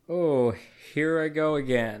here I go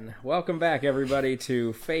again. Welcome back, everybody,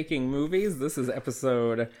 to Faking Movies. This is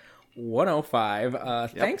episode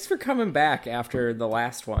 105. Thanks for coming back after the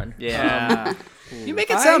last one. Yeah. You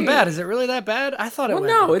make it sound bad. Is it really that bad? I thought it was.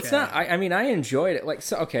 No, it's not. I mean, I enjoyed it.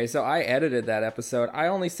 So I edited that episode. I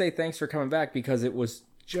only say thanks for coming back because it was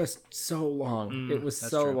just so long. It was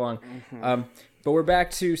so long. Mm-hmm. But we're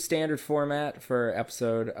back to standard format for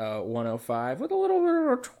episode 105 with a little bit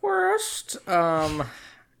of a twist.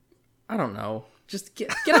 I don't know. Just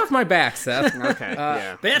get off my back, Seth. Okay,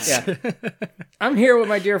 Bitch. Yeah. I'm here with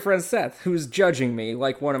my dear friend Seth, who's judging me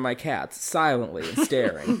like one of my cats, silently and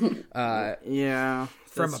staring. Yeah.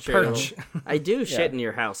 From a true. perch. I do shit in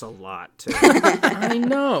your house a lot, too. I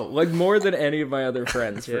know. Like, more than any of my other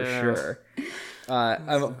friends, for sure.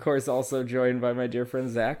 I'm, of course, also joined by my dear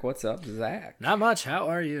friend Zach. What's up, Zach? Not much. How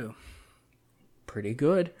are you? Pretty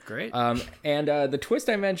good. Great. And the twist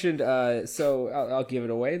I mentioned, so I'll give it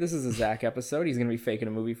away. This is a Zach episode. He's going to be faking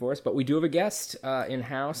a movie for us. But we do have a guest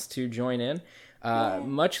in-house to join in.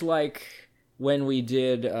 Much like when we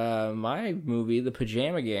did my movie, The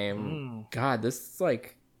Pajama Game. God, this is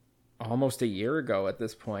like almost a year ago at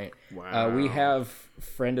this point. Wow. We have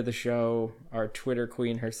friend of the show, our Twitter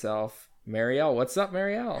queen herself, Marielle. What's up,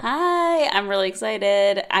 Marielle? Hi, I'm really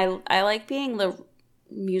excited. I like being the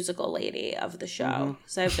musical lady of the show.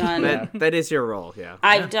 So I've done that is your role, yeah.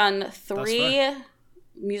 I've done 3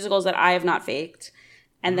 musicals that I have not faked,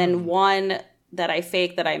 and then one that I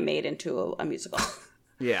faked that I made into a musical.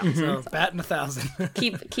 Yeah. So batting 1,000.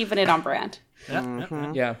 Keeping it on brand.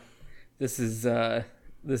 Yeah. This is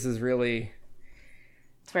really...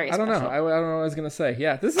 It's very I don't special. know. I don't know what I was going to say.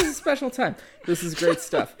 Yeah, this is a special time. This is great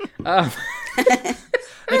stuff.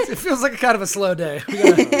 It feels like a kind of a slow day.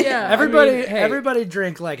 Everybody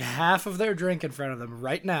drink like half of their drink in front of them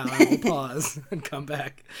right now, and we'll pause and come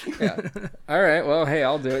back. Yeah. All right. Well, hey,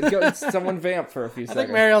 I'll do it. Go, someone vamp for a few seconds. I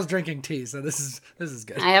think Marielle's drinking tea, so this is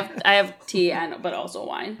good. I have tea but also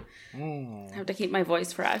wine. I have to keep my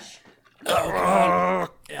voice fresh.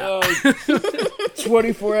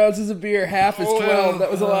 24 ounces of beer, half is 12.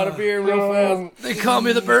 That was a lot of beer real fast. They call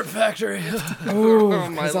me the Burp Factory.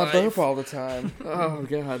 Because I burp all the time. Oh,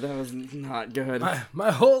 God, that was not good.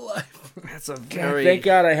 My whole life. That's a very... Thank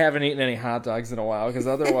God I haven't eaten any hot dogs in a while, because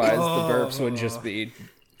otherwise the burps would just be...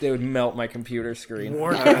 They would melt my computer screen. real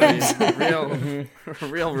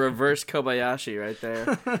reverse Kobayashi right there.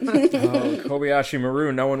 Kobayashi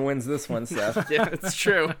Maru, no one wins this one, Seth. Yeah, it's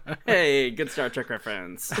true. Hey, good Star Trek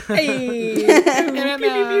reference. Hey!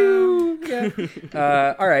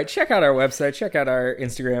 All right, check out our website, check out our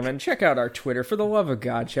Instagram, and check out our Twitter. For the love of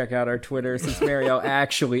God, check out our Twitter, since Marielle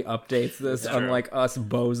actually updates this, unlike us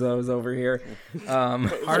bozos over here.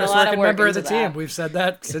 Hardest working member of the team. We've said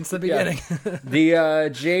that since the beginning. The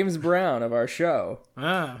James Brown of our show.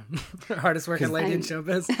 Hardest working lady in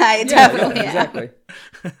showbiz. I definitely am. Exactly.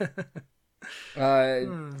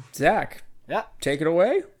 Zach, take it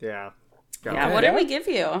away. Yeah. Yeah, what did we give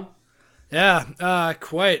you? Yeah,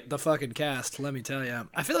 quite the fucking cast, let me tell you.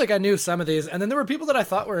 I feel like I knew some of these, and then there were people that I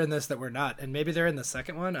thought were in this that were not, and maybe they're in the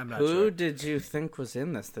second one, I'm not sure. Who did you think was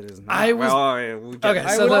in this that is not? I was... I would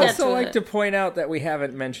also like to point out that we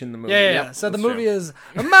haven't mentioned the movie. Yeah. So the movie is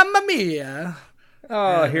Mamma Mia.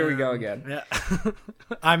 Oh, here we go again. Yeah.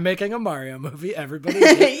 I'm making a Mario movie. Everybody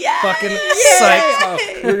fucking psyched. Oh,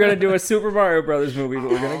 we're going to do a Super Mario Brothers movie, but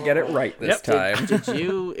we're going to get it right this time. Did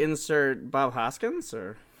you insert Bob Hoskins,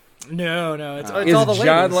 or? No, it's all the Is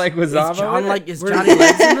John ladies. Leguizamo? Is Johnny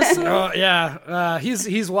Legs in this? Oh, yeah.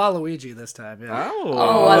 He's Waluigi this time, yeah.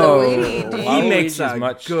 Oh, Waluigi. He makes a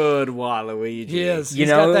much... good Waluigi. He is. You He's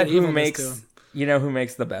know got that who evilness to him. You know who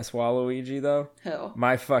makes the best Waluigi, though? Who?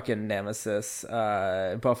 My fucking nemesis,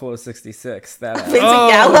 Buffalo 66. That Vincent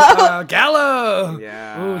Gallo. Gallo.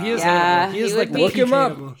 Yeah. Ooh, he is. Yeah, He is he like would the be- Look him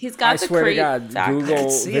up. peak He's got I the swear to creep God, factor. Google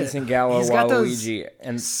see Vincent it. Gallo He's got those Waluigi.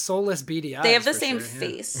 And soulless beady eyes. They have the for same sure, yeah.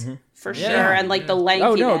 face, for Yeah. sure, and like the lankiness.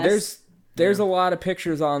 oh no, there's a lot of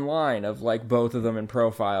pictures online of like both of them in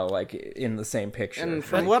profile, like in the same picture. And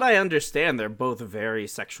from what I understand, they're both very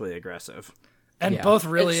sexually aggressive. And Yeah. both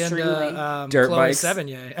really Extremely. into Dirt Chloe bikes.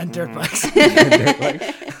 Sevigny and dirt bikes.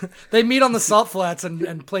 They meet on the salt flats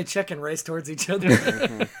and play chicken race towards each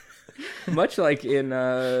other. Much like in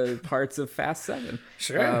parts of Fast 7.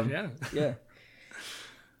 Sure, yeah. Yeah.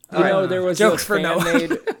 You know, there was Jokes a for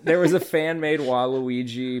Noah. fan-made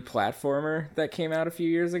Waluigi platformer that came out a few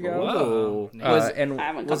years ago. Whoa. And I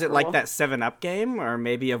haven't Was it come like through. that 7-Up game, or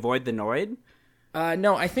maybe Avoid the Noid?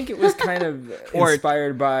 no, I think it was kind of Or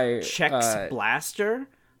inspired by Chex Blaster?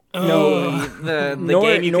 No, the Nor-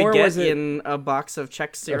 game you nor could was get it- in a box of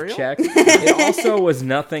Chex cereal. of Chex. It also was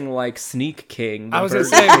nothing like Sneak King. the I was gonna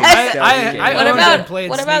Burger say, King stealth I game. What owned about and played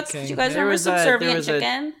what about? Sneak King. Do you guys There remember was a- there Subservient was a-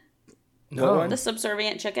 Chicken? What one? The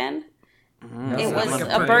Subservient Chicken. No. It Is that was like a a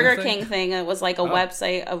prank Burger thing? King thing. It was like a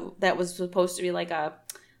website that was supposed to be like a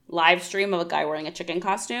live stream of a guy wearing a chicken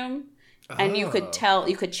costume. And you could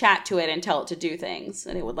chat to it and tell it to do things,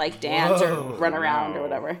 and it would like dance or run around or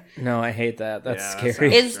whatever. No, I hate that. That's Yeah, that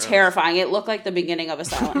scary. It's terrifying. It looked like the beginning of a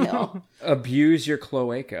Silent Hill. Abuse your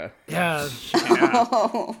cloaca. Yeah,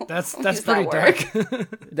 that's Use pretty that dark.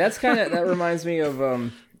 That's that reminds me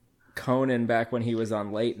of Conan back when he was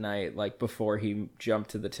on late night, like before he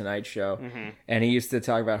jumped to the Tonight Show. And he used to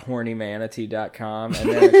talk about hornymanatee.com, and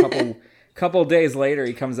then a couple days later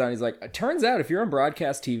he comes on, he's like, it turns out if you're on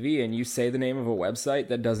broadcast TV and you say the name of a website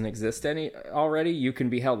that doesn't exist already, you can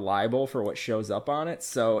be held liable for what shows up on it.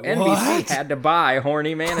 So NBC had to buy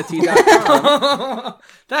hornymanatee.com.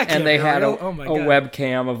 That can't And they be had real. Oh my a God.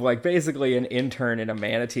 webcam of like basically an intern in a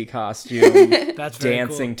manatee costume That's very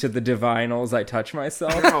dancing to the Divinals I Touch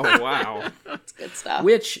Myself. Oh wow! It's good stuff.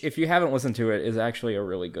 Which, if you haven't listened to it, is actually a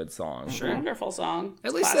really good song. Wonderful song. At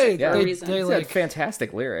It's least classic they- for a they- reason. they It's like- got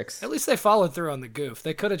fantastic lyrics. At least they followed through on the goof.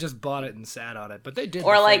 They could have just bought it and sat on it, but they did.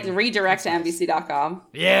 Or the like thing. redirect to NBC.com.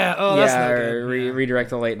 Yeah. Oh, that's Yeah, not or good. redirect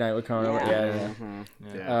the late night with Conan. Yeah.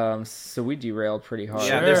 Yeah. So we derailed pretty hard.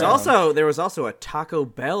 Yeah, there was also a Taco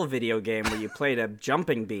Bell video game where you played a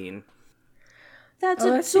jumping bean. That's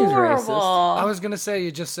that seems racist. adorable. I was gonna say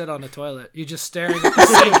you just sit on a toilet. You just staring at the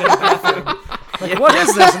sink in the bathroom. Like, what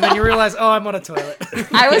is this? And then you realize, oh, I'm on a toilet.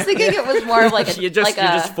 I was thinking it was more of like a You just like you're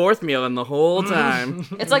a. just fourth mealing the whole time.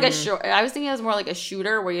 It's like a short. I was thinking it was more like a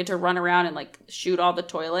shooter where you had to run around and like shoot all the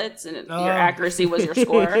toilets, and your accuracy was your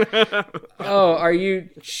score. Oh, are you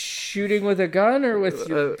shooting with a gun or with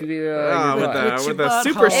your with butt? a butt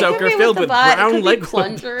super hole. It could soaker be filled the with butt, it brown could be leg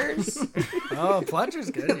plungers. Oh, plunger's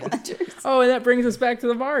good. Yeah. Oh, and that brings us back to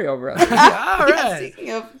the Mario Brothers. All right.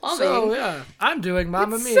 Speaking of plumbing, So yeah, I'm doing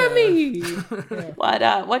Mamma Mia. Sammy!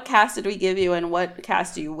 what cast did we give you, and what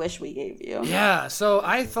cast do you wish we gave you? Yeah, so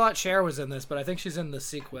I thought Cher was in this, but I think she's in the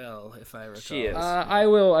sequel, if I recall. She is. I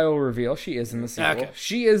will reveal she is in the sequel. Okay.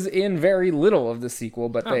 She is in very little of the sequel,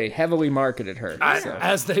 but they heavily marketed her. so.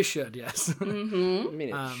 As they should, yes. I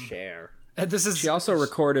mean, it's Cher. And this is She also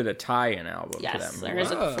recorded a tie-in album to Yes, them. there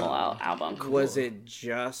is a full album. Was it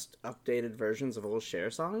just updated versions of old Cher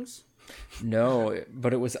songs? No,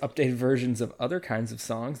 but it was updated versions of other kinds of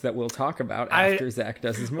songs that we'll talk about after Zach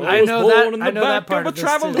does his movie. I know that part of this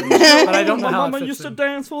too, but I don't know how it fits in.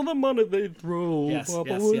 dance for the money they throw. Yes,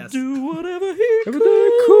 yes. do whatever he could.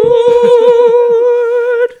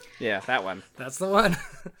 Yeah, that one. That's the one.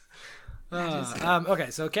 Okay,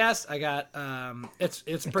 so cast, I got it's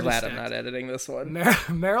pretty Glad stacked. I'm not editing this one.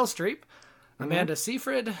 Meryl Streep, Amanda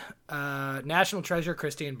Seyfried, National Treasure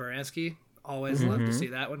Christine Baranski. Always love to see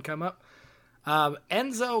that one come up.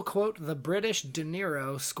 Enzo, quote, the British De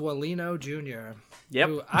Niro Squalino Jr. Yep.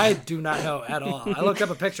 Who I do not know at all. I looked up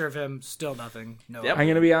a picture of him, still nothing. No. Yep. I'm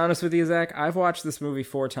going to be honest with you, Zach. I've watched this movie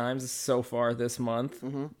 4 times so far this month.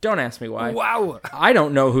 Don't ask me why. Wow. I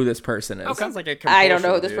don't know who this person is. Sounds like a I don't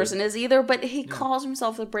know who this compulsion, person is either, but he calls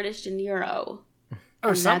himself the British De Niro.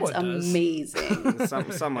 Or And that's someone does. amazing. dude.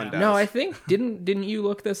 Someone does. No, I think didn't you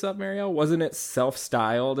look this up, Marielle? Wasn't it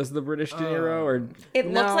self-styled as the British De Niro? Or It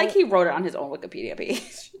looks like he wrote it on his own Wikipedia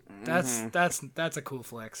page. That's a cool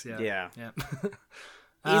flex. Yeah. Yeah.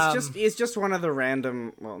 He's just one of the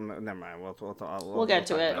random. Well, never mind. We'll get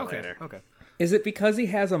to talk it. about Okay. later. Okay. is it because he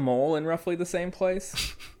has a mole in roughly the same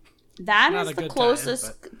place? That Not is a the good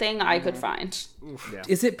closest thing I could find.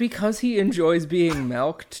 Is it because he enjoys being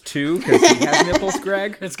milked too? Because he has nipples,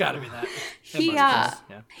 Greg? It's got to be that.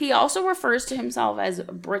 He also refers to himself as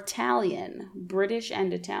Britalian, British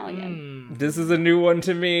and Italian. This is a new one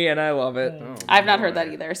to me, and I love it. I've not heard that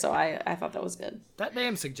either, so I thought that was good. That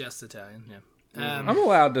name suggests Italian. Yeah. I'm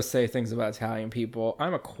allowed to say things about Italian people.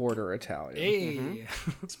 I'm a quarter Italian. Hey.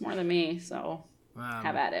 It's more than me, so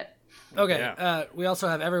have at it. Okay. Yeah. We also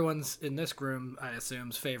have everyone's in this room, I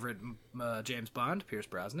assume's favorite James Bond, Pierce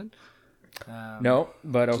Brosnan. No,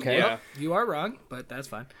 but okay. Yeah. You are wrong, but that's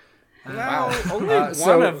fine. Wow. Only one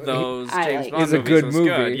so of those I James like Bond Is a movies good was movie.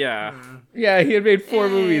 good. Yeah. Yeah, he had made 4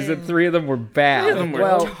 movies, and 3 of them were bad. 3 of them were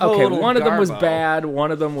well, okay, total one of them was garbo. bad,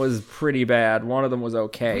 one of them was pretty bad, one of them was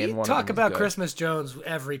okay, We and one talk of them about was good. Christmas Jones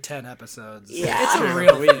every 10 episodes. Yeah. It's a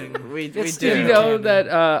real thing. We It's did. You know that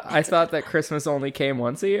I thought that Christmas only came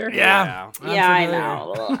once a year? Yeah. Yeah, I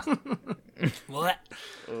familiar. know. What?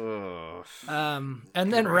 Ugh.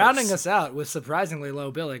 And then rounding us out with surprisingly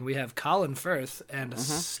low billing, we have Colin Firth and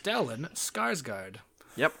Stellan Skarsgård.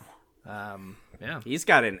 Yep. Yeah. He's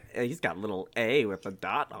got little A with a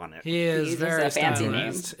dot on it. He is very a fancy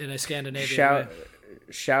name. stylized in a Scandinavian way.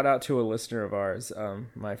 Shout out to a listener of ours,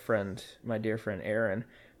 my dear friend Aaron,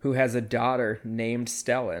 who has a daughter named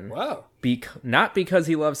Stellan. Wow. Not because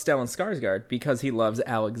he loves Stellan Skarsgård, because he loves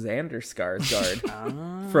Alexander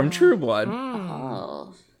Skarsgård from True Blood.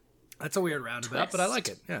 Oh, That's a weird roundabout, but I like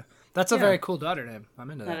it. Yeah. That's a very cool daughter name. I'm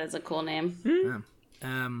into that. that is a cool name.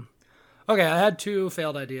 Yeah. Okay, I had 2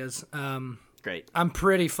 failed ideas. Great. I'm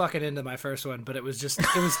pretty fucking into my first one, but it was too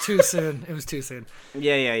soon. It was too soon.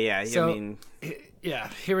 Yeah. So, I mean, yeah,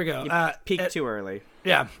 here we go. peaked too early.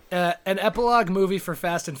 Yeah, an epilogue movie for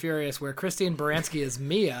Fast and Furious where Christine Baranski is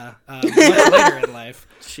Mia much later in life.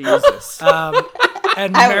 Jesus.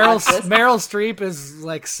 And Meryl Streep is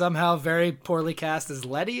like somehow very poorly cast as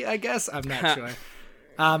Letty, I guess. I'm not sure.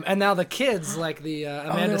 And now the kids, like the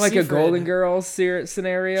Amanda like Seyfried, a Golden Girls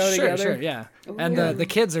scenario together. Sure, yeah. And the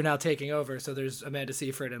kids are now taking over, so there's Amanda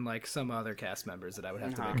Seyfried and like some other cast members that I would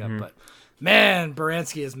have to make up. But man,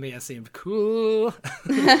 Baranski as Mia seemed cool.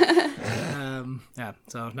 Yeah,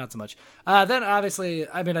 so not so much. Then obviously,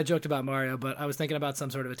 I mean, I joked about Mario, but I was thinking about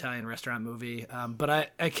some sort of Italian restaurant movie.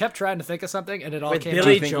 But I kept trying to think of something, and it all came. Do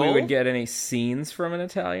you think we would get any scenes from an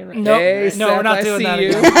Italian restaurant? Nope. Hey, No, Seth, we're not I doing that see you.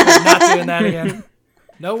 again. We're not doing that again.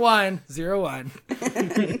 No wine. 0 wine.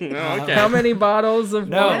 Okay. How many bottles of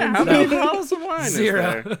wine? How many bottles of wine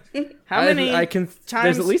 0. is there? How many times? times?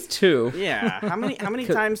 There's at least 2. Yeah. How many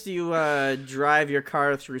times do you drive your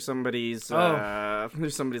car through somebody's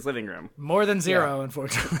living room? More than 0,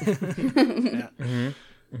 unfortunately.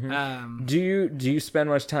 Yeah. Do you spend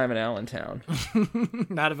much time in Allentown?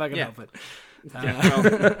 Not if I can help it.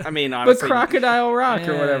 Well, I mean, honestly, But Crocodile Rock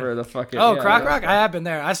or whatever the fuck. Croc Rock. I have been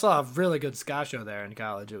there. I saw a really good ska show there in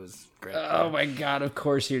college. It was great. Oh my god! Of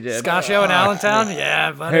course you did. Ska show in Allentown.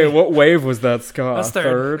 Yeah, buddy. Hey, what wave was that ska? That's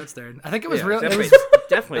third. That's third. I think it was real. Definitely, It was.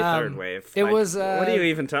 definitely third wave. It Like, was. what are you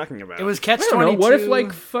even talking about? It was Catch I don't 22. know. What if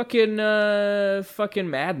like fucking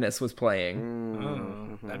Madness was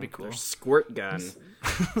playing? Oh, that'd be cool. Squirt gun.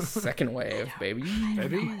 Second wave, baby.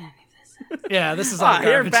 Maybe. Yeah, this is all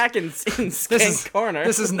You're garbage. back in Skank Corner.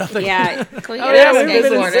 This is nothing. Yeah, can we Oh, get yeah, a we haven't been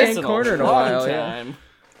in skateboarder? Skank Corner in a while. Yeah.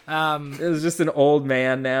 Time. It was just an old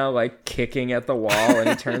man now, like kicking at the wall, and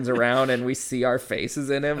he turns around, and we see our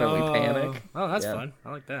faces in him, and we panic. Oh, that's Yeah. fun.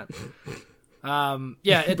 I like that.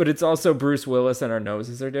 Yeah, But it's also Bruce Willis, and our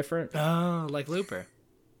noses are different. like Looper.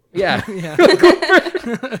 Yeah, Yeah.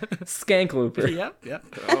 Skank Looper. Yep.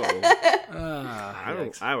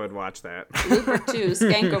 I would watch that. Looper 2,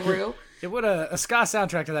 Skankaroo. It would a ska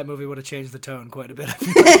soundtrack to that movie would have changed the tone quite a bit.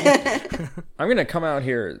 I'm gonna come out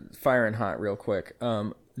here firing hot real quick.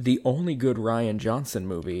 The only good Rian Johnson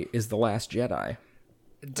movie is The Last Jedi.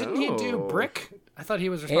 Didn't he do Brick? I thought he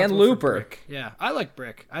was responsible And for Looper. Brick. Yeah, I like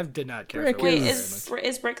Brick. I did not care Brick for Wait, Looper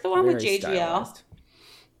is Brick the one with Very JGL? stylized.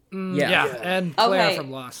 yeah, and Claire Okay.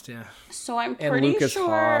 from Lost. Yeah. So I'm And pretty Lucas sure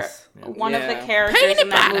Haas. one of the Yeah. characters in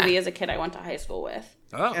that movie is a kid I went to high school with.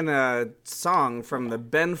 Oh. And a song from the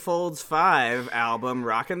Ben Folds 5 album,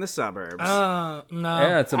 Rockin' the Suburbs. No.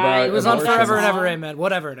 Yeah, it's about. It was on abortion. Forever and Ever Amen.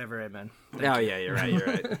 Whatever and Ever Amen. Oh, yeah, you're right.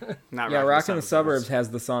 Not Yeah, Rockin' Rockin' the Suburbs has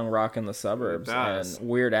the song Rockin' the Suburbs, It does. and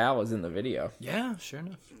Weird Al is in the video. Yeah, sure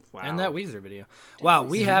enough. Wow. And that Weezer video. Wow,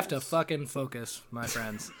 we have to fucking focus, my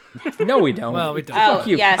friends. No, we don't. Well, we don't. Fuck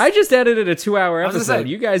you. yes. I just edited a 2-hour was gonna episode. say-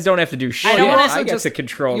 You guys don't have to do shit. don't wanna- I get to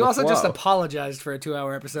control You the also just flow. apologized for a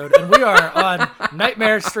 2-hour episode, and we are on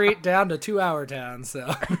Nightmare Street down to 2-hour town,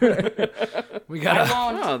 so we I gotta.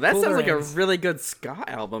 won't. Oh, that Pull sounds the like reins. a really good ska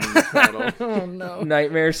album title. Oh no!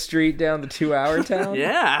 Nightmare Street down to 2-hour town.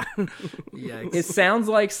 Yeah. Yikes! It sounds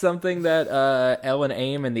like something that Ellen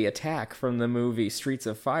Aim and the Attack from the movie Streets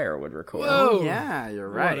of Fire would record. Whoa! Yeah, you're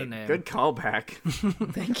What right. a name. Good callback.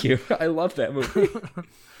 Thank you. I love that movie.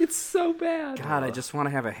 It's so bad. God, I just want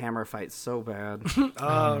to have a hammer fight so bad. Oh,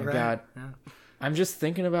 my right. God. I'm just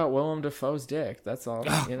thinking about Willem Dafoe's dick. That's all.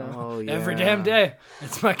 You know. Oh, yeah. Every damn day.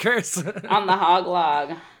 It's my curse. On the hog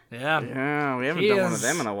log. Yeah. Yeah, we haven't He done one of is-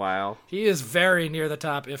 them in a while. He is very near the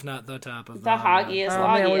top, if not the top of The hoggiest, Oh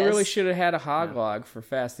man, we loggiest. really should have had a hog log for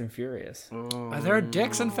Fast and Furious. Are there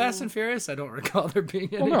dicks in Fast and Furious? I don't recall there being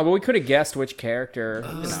any. Well, no, but we could have guessed which character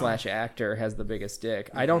 / actor has the biggest dick.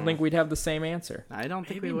 I don't think we'd have the same answer. I don't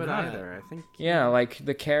think Maybe we would not. either. I think Yeah, like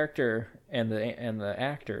the character and the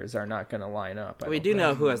actors are not going to line up. we do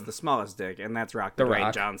know who has the smallest dick, and that's Rock The Dwayne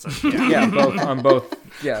Rock. Johnson. Yeah, Yeah, both on both.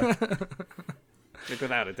 Yeah, like,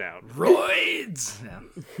 without a doubt. Roids. Yeah.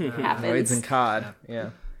 Blades Happens. and cod. Yeah.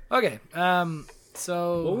 Okay.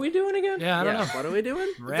 So what are we doing again? Yeah, I don't know. What are we doing?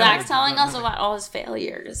 Zach's telling us about all his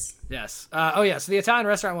failures. Yes. So the Italian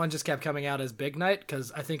restaurant one just kept coming out as Big Night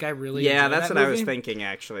because I think I really enjoyed that's that what movie. I was thinking,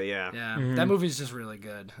 actually. Yeah. Yeah, that movie's just really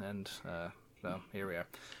good, and so here we are.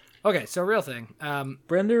 Okay, so real thing.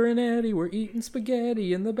 Brenda and Eddie were eating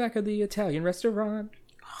spaghetti in the back of the Italian restaurant.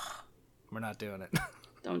 We're not doing it.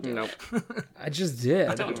 Don't do it. I just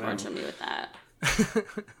did. Don't torture me with that.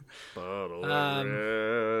 Bottle of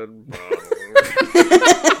red, bottle.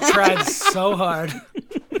 Tried so hard.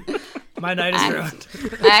 My night is ruined.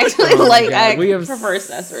 I actually we have prefer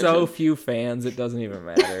Seth's version. so few fans, it doesn't even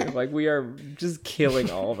matter. Like, we are just killing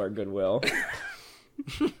all of our goodwill.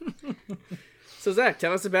 So, Zach,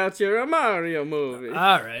 tell us about your Mario movie.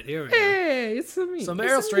 All right, here we go. Hey, it's me. So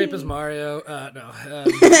Meryl Streep is Mario.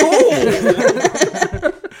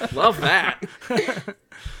 Love that.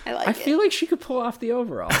 I feel like she could pull off the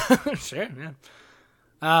overall. Sure, yeah.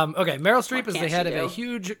 Okay, Meryl Streep is the head of a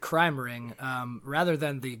huge crime ring. Rather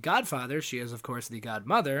than the godfather, she is, of course, the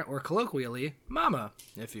godmother, or colloquially, mama,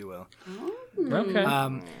 if you will.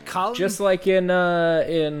 Okay. Colin... Just like in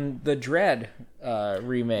the Dread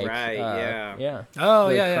remake. Right, yeah. Oh,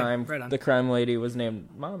 the yeah. Crime, Right on. the crime lady was named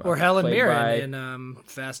Mama. Or Helen played Mirren by in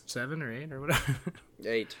Fast 7 or 8 or whatever.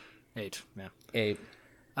 8. 8, yeah. 8.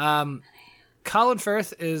 Colin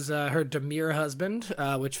Firth is her demure husband,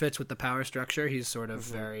 which fits with the power structure. He's sort of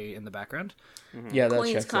very in the background. Yeah, that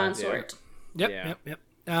Queen's checks out. consort. Yep.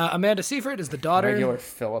 Amanda Seyfried is the daughter. Regular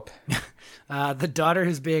Philip. The daughter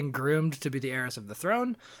who's being groomed to be the heiress of the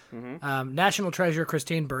throne. National treasure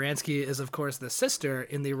Christine Baranski is, of course, the sister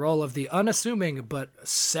in the role of the unassuming but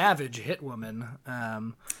savage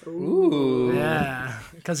hitwoman. Ooh. Yeah,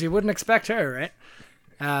 because you wouldn't expect her, right?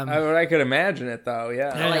 I could imagine it, though,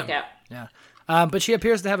 yeah. I like it. Yeah. But she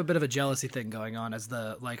appears to have a bit of a jealousy thing going on as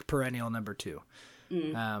the perennial number 2.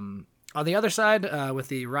 On the other side, with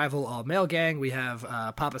the rival all-male gang, we have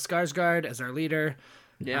Papa Skarsgård as our leader.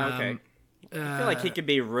 Yeah, okay. I feel like he could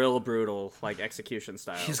be real brutal, like execution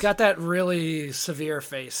style. He's got that really severe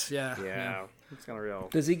face, yeah. Yeah. It's kind of real.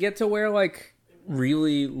 Does he get to wear, like,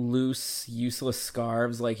 really loose, useless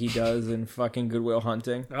scarves like he does in fucking Good Will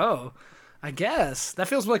Hunting? Oh, I guess. That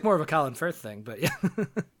feels like more of a Colin Firth thing, but yeah.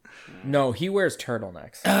 No, he wears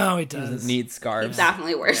turtlenecks. Oh, he He does. doesn't need scarves.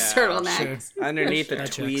 Definitely wears turtlenecks. Sure. Underneath a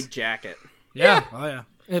That tweed checks. jacket. Yeah. Oh, yeah.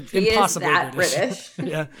 He Impossibly is that British.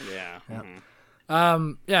 yeah. Yeah.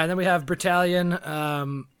 And then we have Battalion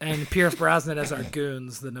and Pierce Brosnan as our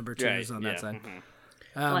goons, the number 2s on that side.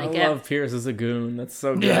 I love Pierce as a goon. That's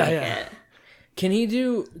so good. Yeah. Can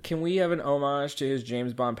we have an homage to his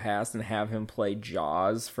James Bond past and have him play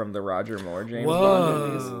Jaws from the Roger Moore James Bond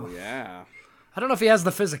movies? Oh, yeah. I don't know if he has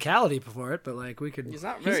the physicality for it, but we could. He's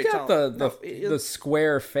not very He's got tall. the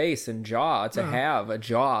square face and jaw to have a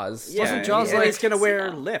Jaws. Yeah, Wasn't Jaws and he's gonna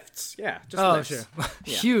wear lifts. Yeah, just lifts. Sure.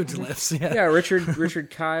 Huge lifts, yeah. Yeah,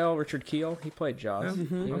 Richard Keel, he played Jaws.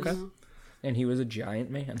 Okay. And he was a giant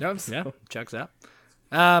man. Yeah, checks out.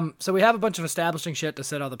 So we have a bunch of establishing shit to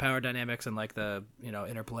set all the power dynamics and the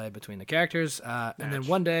interplay between the characters. And then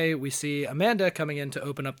one day we see Amanda coming in to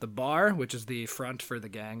open up the bar, which is the front for the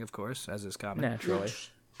gang, of course, as is common. Naturally.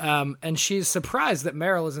 And she's surprised that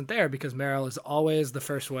Meryl isn't there because Meryl is always the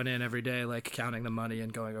first one in every day, counting the money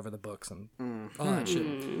and going over the books and all that shit.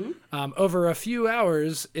 Over a few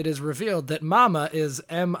hours, it is revealed that Mama is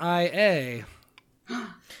MIA.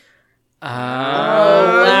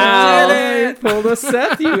 Oh, wow. Pull the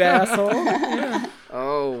Seth, you asshole.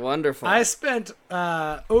 Oh, wonderful. I spent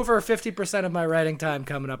over 50% of my writing time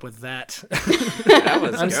coming up with that. That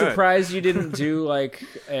was I'm good. surprised you didn't do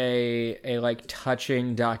a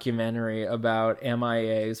touching documentary about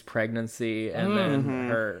MIA's pregnancy and then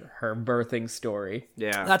her birthing story.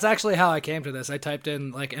 Yeah. That's actually how I came to this. I typed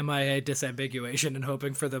in MIA disambiguation and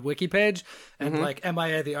hoping for the wiki page, and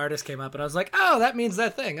MIA the artist came up, and I was like, oh, that means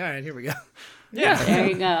that thing. All right, here we go. Yeah. There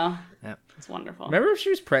you go. Yep. It's wonderful. Remember if she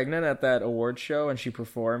was pregnant at that award show and she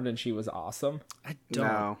performed and she was awesome? I don't.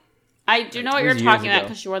 No. I do know what It you're was talking years about ago.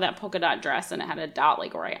 because she wore that polka dot dress and it had a dot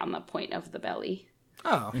right on the point of the belly.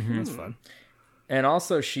 Oh, that's fun. And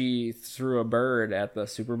also, she threw a bird at the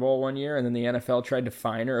Super Bowl one year, and then the NFL tried to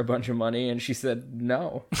fine her a bunch of money, and she said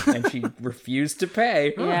no, and she refused to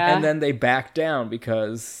pay. Yeah. And then they backed down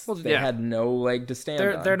because they had no leg to stand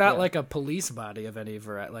on. They're not like a police body of any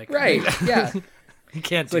variety. Right, yeah. You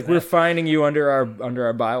can't It's like, we're finding you under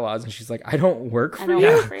our bylaws. And she's like, I don't work for you.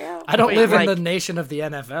 Work for you. I don't live in the nation of the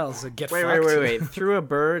NFL, so get fucked. Wait. Threw a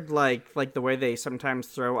bird like the way they sometimes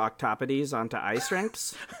throw octopodes onto ice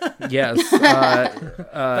rinks? Yes.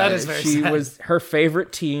 That is very sad. Her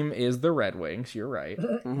favorite team is the Red Wings. You're right.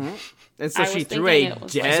 Mm-hmm. And so I she was threw thinking a it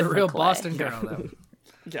was dead... She's a real Clay. Boston girl, though.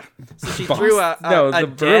 Yeah. So she Boston. threw a No, the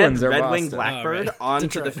dead Bruins are red-winged Boston. blackbird right. onto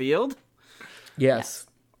Detroit. the field? Yes.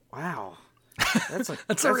 Wow. That's a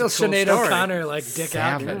real cool Sinead story. O'Connor, like, dick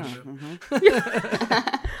out. Savage.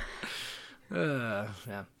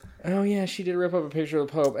 Yeah. Oh, yeah, she did rip up a picture of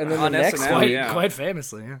the Pope. And then On the next SNL, week... yeah. Quite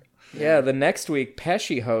famously, yeah. Yeah, the next week,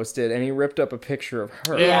 Pesci hosted, and he ripped up a picture of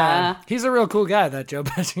her. Yeah. He's a real cool guy, that Joe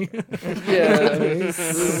Pesci. Yeah, I mean,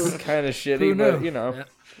 he's kind of shitty, Who knew? but, you know. Yeah.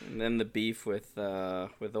 And then the beef with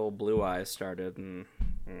old Blue Eyes started, and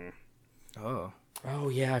Oh. Oh,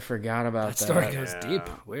 yeah, I forgot about That story that. goes deep.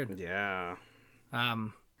 Weird. yeah.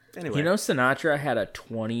 You Anyway, know, Sinatra had a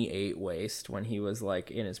 28 waist when he was,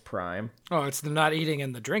 like, in his prime. Oh, it's the not eating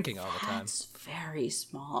and the drinking all the time. That's very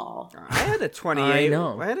small. I had a 28. I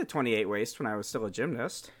know. I had a 28 waist when I was still a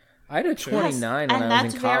gymnast. I had a 29 when and I was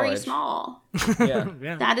that's in very college. small. Yeah.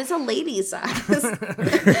 Yeah. That is a lady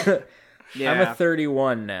size. Yeah. I'm a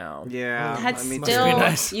 31 now. Yeah. That's I mean, Must be still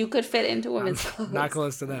nice. you could fit into women's clothes. Not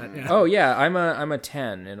close to that. Yeah. Oh yeah, I'm a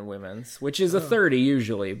 10 in women's, which is a 30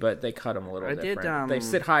 usually, but they cut them a little I did, different. They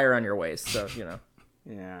sit higher on your waist, so you know.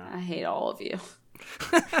 yeah. I hate all of you.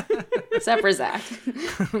 Except for Zach.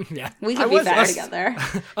 Yeah. We could be better together.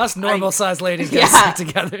 Us normal sized ladies gotta Yeah. stick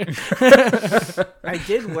together. I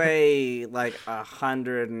did weigh like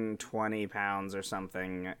 120 pounds or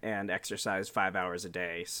something and exercise 5 hours a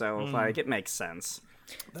day. So like it makes sense.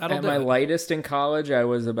 That'll At do my it. lightest in college, I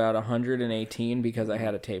was about 118 because I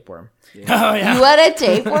had a tapeworm. Oh, yeah. You had a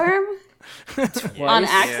tapeworm? On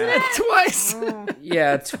accident? Twice.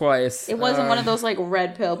 Yeah, twice. It wasn't one of those like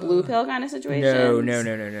red pill, blue pill kind of situations.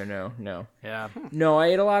 No. Yeah. No, I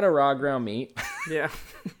ate a lot of raw ground meat. Yeah.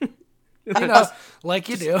 You know, like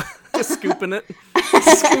you do. Just scooping it.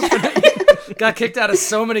 Got kicked out of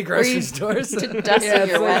so many grocery stores. To dust Yeah,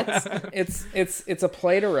 your wets. it's a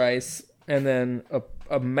plate of rice and then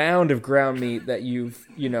a mound of ground meat that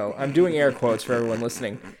I'm doing air quotes for everyone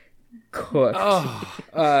listening. Cooked.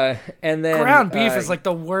 And then Ground beef is like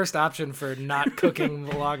the worst option for not cooking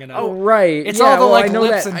long enough. Oh, right. It's Yeah, all the well, like I know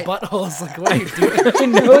lips that, and buttholes. Like, what are you doing? I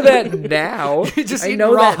know that now. You just I eat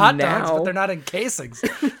know raw that hot now. dogs, but they're not in casings.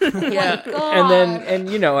 Yeah, God.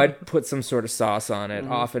 and I'd put some sort of sauce on it.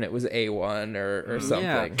 Often it was A1 or something.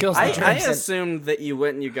 Yeah. Kills the I dreams. assumed that you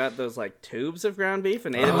went and you got those like tubes of ground beef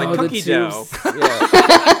and ate it like the cookie dough. tubes. Yeah.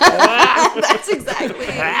 That's exactly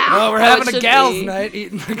Oh, we're how having it a should gals be. night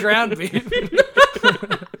eating the ground beef.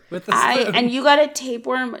 With the spoon. And you got a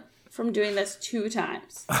tapeworm from doing this 2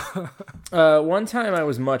 times. One time I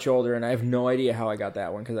was much older, and I have no idea how I got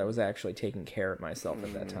that one because I was actually taking care of myself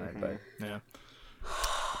at that time. But Yeah.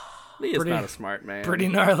 Leah's Pretty- not a smart man. Pretty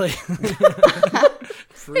gnarly. hey,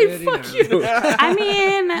 fuck you. I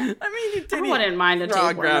mean, you did I wouldn't mind a raw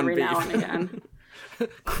tapeworm ground every beef. now and again.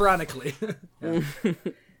 Chronically.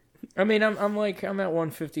 I mean, I'm at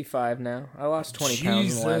 155 now. I lost 20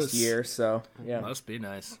 pounds in the last Jesus. year, so yeah. Must be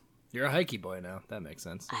nice. You're a hikey boy now. That makes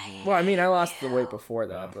sense. Well, I mean, I lost the weight before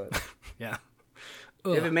that, but Yeah.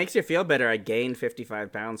 If it makes you feel better, I gained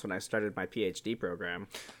 55 pounds when I started my PhD program.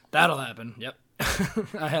 That'll happen. Yep.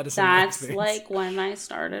 I had a similar That's experience. like when I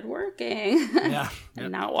started working Yeah.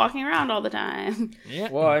 and not walking around all the time. Yeah.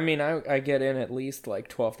 well, I mean, I get in at least like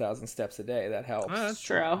 12,000 steps a day. That helps. Well, It's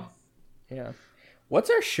true. Yeah. What's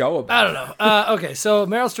our show about? I don't know. Okay, so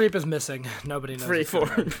Meryl Streep is missing. Nobody knows. what's going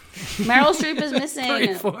on. Meryl Streep is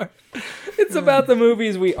missing. 4. It's about the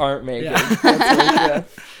movies we aren't making. Yeah. That's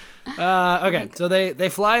what Okay, so they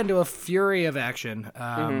fly into a fury of action.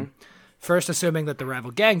 First, assuming that the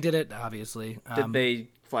rival gang did it, obviously. Did they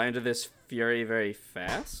fly into this fury very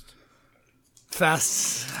fast?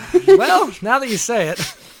 Fast. Well, now that you say it,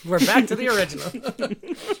 we're back to the original.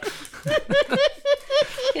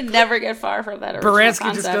 You can never get far from that original Baranski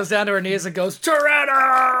concept. just goes down to her knees and goes,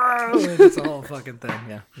 Toretto! And it's a whole fucking thing,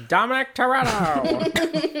 yeah. Dominic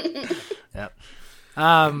Toretto. Yep.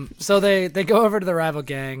 So they go over to the rival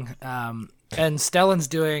gang, and Stellan's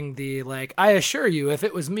doing the, like, I assure you, if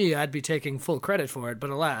it was me, I'd be taking full credit for it, but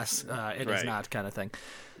alas, it is Right. not kind of thing.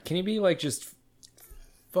 Can you be like just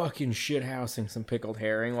fucking shithousing some pickled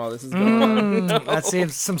herring while this is going on? That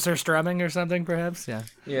seems some surstrumming or something, perhaps? Yeah.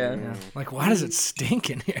 Yeah. Like, why does it stink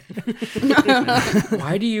in here?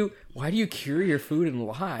 Why do you cure your food and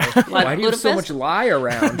lie? Why do you have so Ludafisk? much lie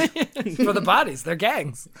around? For the bodies, they're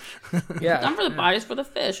gangs. Yeah. Not for the bodies, for the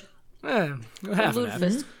fish. half and half.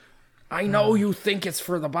 Lutefisk. I know you think it's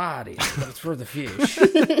for the body, but it's for the fish.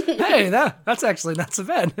 Hey, that's actually not so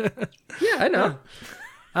bad. Yeah, I know.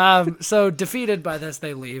 So defeated by this,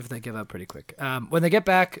 they leave. They give up pretty quick. When they get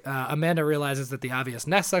back, Amanda realizes that the obvious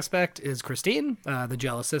next suspect is Christine, the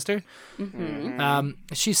jealous sister.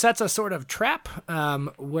 She sets a sort of trap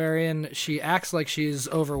wherein she acts like she's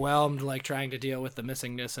overwhelmed, like trying to deal with the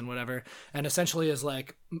missingness and whatever, and essentially is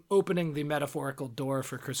like opening the metaphorical door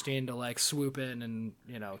for Christine to like swoop in and,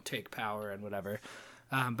 take power and whatever.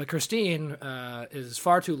 But Christine is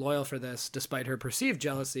far too loyal for this, despite her perceived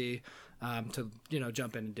jealousy, to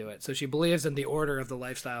jump in and do it. So she believes in the order of the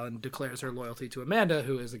lifestyle and declares her loyalty to Amanda,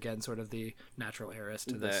 who is again sort of the natural heiress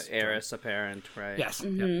to this. The heiress apparent, right? Yes.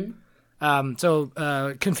 Yep.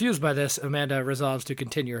 So confused by this, Amanda resolves to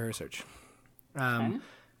continue her search.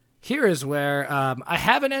 Here is where I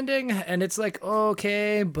have an ending, and it's like,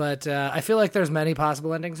 okay, but I feel like there's many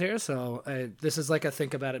possible endings here, so this is like a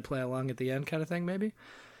think about it, play along at the end kind of thing, maybe.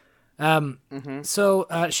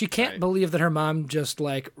 So she can't believe that her mom just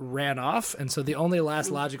like ran off, and so the only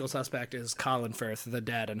last logical suspect is Colin Firth, the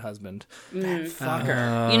dad and husband. That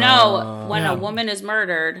fucker. When a woman is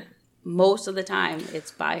murdered, most of the time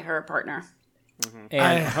it's by her partner.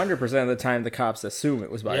 And 100% of the time, the cops assume it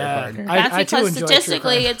was by her partner. That's I too because enjoy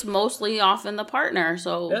statistically, true crime. it's mostly often the partner.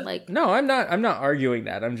 So, No, I'm not arguing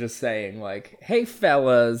that. I'm just saying, like, hey,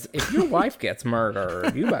 fellas, if your wife gets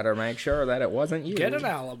murdered, you better make sure that it wasn't you. Get an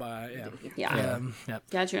alibi. yeah, Yep.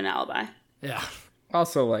 got you an alibi. Yeah.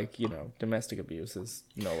 Also, like, domestic abuse is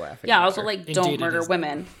no laughing. Yeah, also matter. like Indeed, don't it murder is.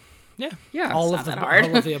 women. Yeah, All not of the that hard.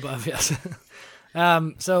 all of the above. Yes.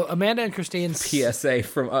 So Amanda and Christine. PSA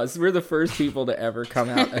from us. We're the first people to ever come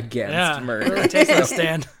out against murder. Really taking a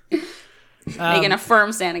stand. Making a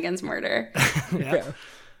firm stand against murder.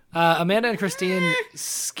 Amanda and Christine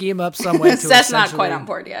scheme up some way to Seth's not essentially- quite on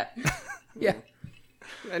board yet. Yeah.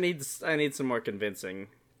 I need some more convincing.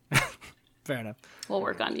 Fair enough. We'll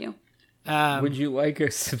work on you. Would you like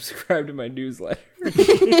to subscribe to my newsletter?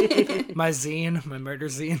 My zine, my murder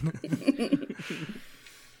zine.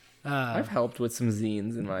 I've helped with some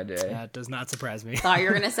zines in my day. That does not surprise me. Thought you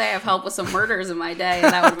were gonna say I've helped with some murders in my day,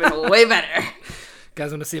 and that would have been way better.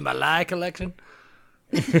 Guys want to see my lie collection?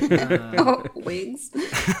 Wigs.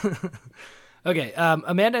 Okay,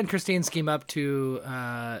 Amanda and Christine scheme up to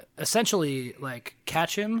essentially like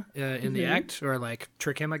catch him in the act, or like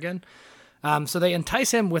trick him again. So they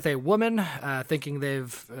entice him with a woman, thinking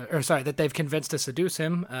that they've convinced to seduce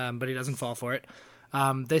him, but he doesn't fall for it.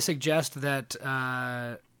 They suggest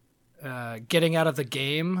that getting out of the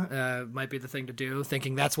game might be the thing to do,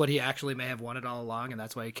 thinking that's what he actually may have wanted all along, and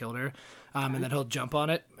that's why he killed her, and then he'll jump on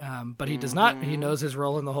it. But he does not. He knows his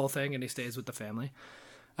role in the whole thing, and he stays with the family.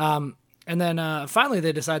 And then finally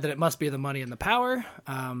they decide that it must be the money and the power.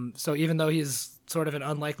 So even though he's sort of an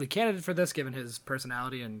unlikely candidate for this, given his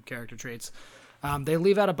personality and character traits, they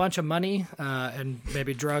leave out a bunch of money and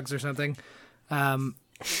maybe drugs or something.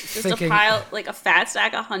 Just a pile, like a fat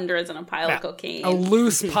stack of hundreds and a pile of cocaine. A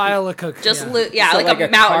loose pile of cocaine. Just yeah. like a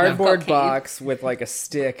mountain cardboard of cocaine. box with like a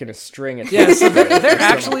stick and a string. Yeah, so they're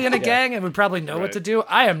actually in a gang and would probably know what to do.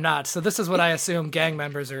 I am not, so this is what I assume gang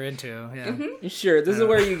members are into. Yeah, Sure, this is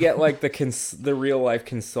where you get like the real life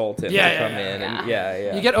consultant to come in.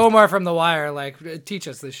 And You get Omar from The Wire, like, teach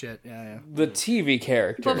us this shit. Yeah. the TV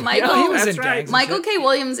character. But Michael, he was in That's right. gangs. Michael K.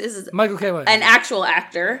 Williams is Michael K. Williams. an actual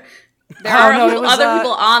actor. There Oh, are no, it was, other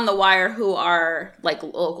people on The Wire who are like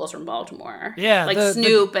locals from Baltimore. Yeah, like the-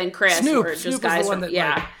 Snoop and Chris, Snoop. who are just Snoop is guys the one from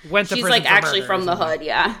that, like, went to She's prison like for actually murder from or the something. hood.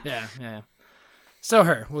 Yeah, Yeah.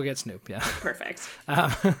 So we'll get Snoop. Yeah. perfect.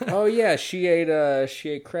 Oh yeah, she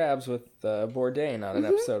ate crabs with Bourdain on an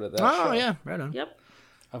episode of that show. Oh yeah, right on. Yep.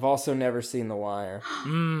 I've also never seen The Wire.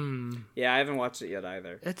 Yeah, I haven't watched it yet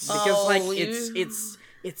either. It's Because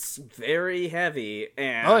it's very heavy,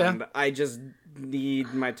 and I just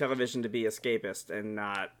need my television to be escapist and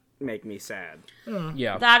not make me sad.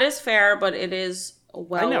 Yeah. That is fair, but it is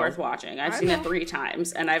well know. worth watching. I've seen it 3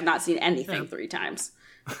 times, and I've not seen anything 3 times,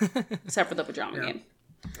 except for the pajama game.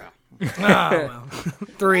 oh, well.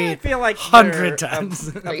 300 I feel like 100 they're times.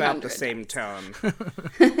 about 300. the same tone.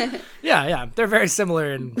 Yeah, they're very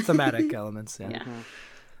similar in thematic elements.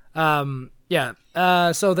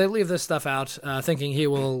 Yeah. So they leave this stuff out, thinking he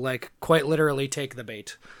will like quite literally take the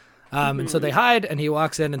bait. And so they hide, and he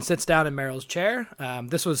walks in and sits down in Meryl's chair.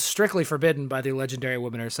 This was strictly forbidden by the legendary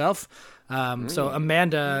woman herself. So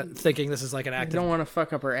Amanda, thinking this is like an I act don't of... want to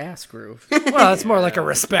fuck up her ass groove. Well, it's more like a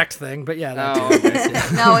respect thing, but yeah. That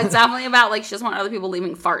too. No, it's definitely about like she doesn't want other people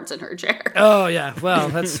leaving farts in her chair. Oh, yeah. Well,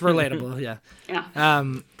 that's relatable, yeah. Yeah.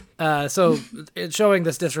 So, showing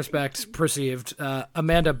this disrespect perceived,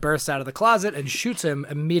 Amanda bursts out of the closet and shoots him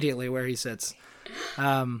immediately where he sits.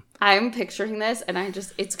 I'm picturing this, and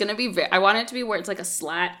it's going to be, I want it to be where it's like a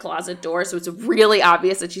slat closet door, so it's really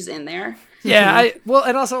obvious that she's in there. Yeah,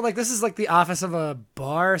 and also, like, this is like the office of a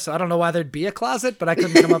bar, so I don't know why there'd be a closet, but I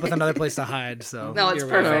couldn't come up with another place to hide, so. No, it's you're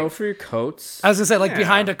perfect. No, for your coats. I was gonna say, like,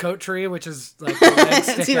 behind a coat tree, which is, like, the legs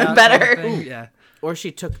stick It's even out better. kind of thing. Yeah. Or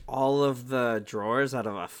she took all of the drawers out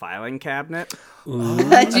of a filing cabinet. And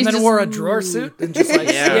then wore a drawer suit and just, like,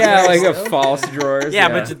 Yeah, like a false drawers. Yeah,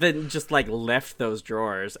 but then just like left those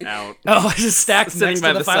drawers out. Oh, just stacked Sitting next by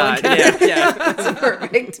to the the filing side. cabinet. Yeah. That's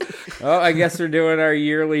perfect. Oh, I guess we're doing our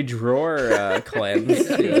yearly drawer cleanse.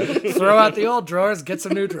 Yeah. Throw out the old drawers, get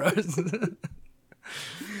some new drawers.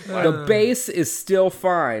 The base is still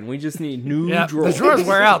fine. We just need new drawers. The drawers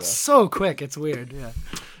wear out so quick. It's weird. Yeah.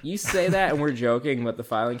 You say that and we're joking, but the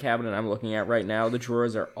filing cabinet I'm looking at right now, the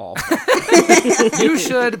drawers are awful. You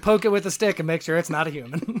should poke it with a stick and make sure it's not a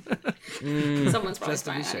human. Someone's probably Just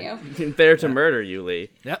to be spying on sure. you. There to murder you, Lee.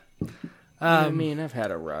 Yep. I mean, I've had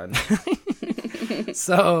a run.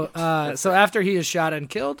 So after he is shot and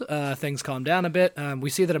killed, things calm down a bit. We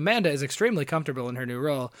see that Amanda is extremely comfortable in her new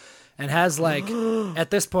role and has, like, at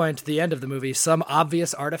this point, the end of the movie, some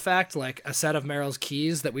obvious artifact, like a set of Meryl's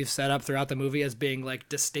keys that we've set up throughout the movie as being, like,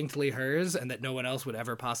 distinctly hers and that no one else would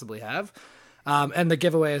ever possibly have. And the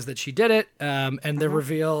giveaway is that she did it, and the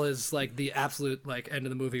reveal is, like, the absolute, like, end of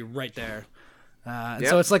the movie right there.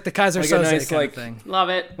 So it's like the Kaiser Like a Soze nice, kind like, of thing. Love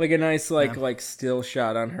it. Like a nice, like still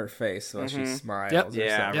shot on her face while she smiles. Yep. or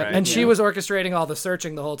Yeah, something. right. And she was orchestrating all the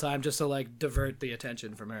searching the whole time just to, like, divert the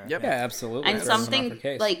attention from her. Yep. Yeah, absolutely. And That's an something,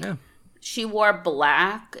 uppercase. like, she wore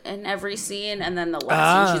black in every scene, and then the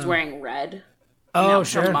last scene she's wearing red. Oh, Now,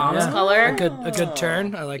 sure. her mom's yeah. color. A good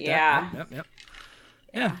turn. I like Yeah. that. Yep.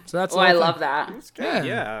 Yeah. So that's. Oh, I love that. Yeah.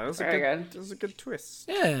 Yeah, it was Very good. It was a good twist.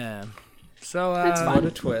 Yeah. So. It's What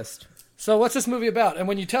a twist. So what's this movie about? And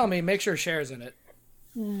when you tell me, make sure Cher's in it.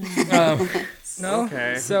 No.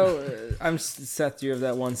 Okay. So, Seth, do you have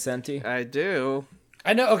that one centi? I do.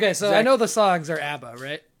 I know. Okay. So I know the songs are ABBA,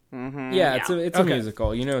 right? Yeah, it's a Okay.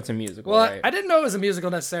 musical. You know it's a musical, Well, right? I didn't know it was a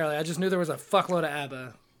musical necessarily. I just knew there was a fuckload of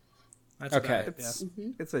ABBA. That's Okay. about it, yeah.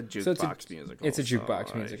 It's a So jukebox musical. it's a jukebox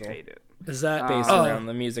so musical. I hate it. Is that Based oh, around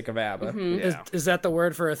the music of ABBA. Yeah. is that the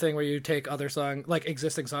word for a thing where you take other song, like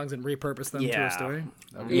existing songs, and repurpose them to Yeah. a story?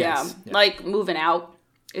 Yes. Yeah. Like Moving Out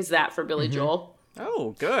is that for Billy Joel.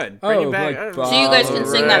 Oh, good. Bring it back. like So you guys can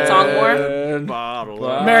sing that song more? Bottle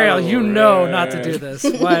of Mariel, you know not to do this.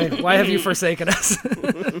 Why have you forsaken us?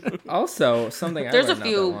 Also, something I There's a learned not that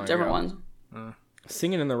few long different ago. ones.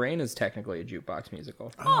 Singing in the Rain is technically a jukebox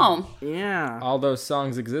musical. Oh, Yeah. All those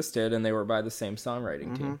songs existed, and they were by the same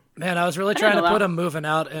songwriting team. Man, I was really trying to know put that. a Moving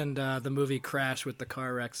Out and the movie Crash with the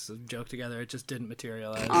car wrecks joke together. It just didn't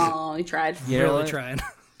materialize. oh, you tried. You know Really what? trying.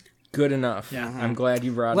 Good enough. Yeah. I'm glad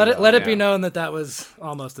you brought Let it it up. let it be yeah. known that was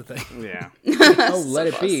almost a thing. Yeah. Oh, Let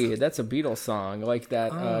It Be. That's a Beatles song, like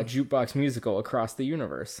that jukebox musical Across the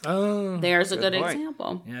Universe. Oh, There's a good point.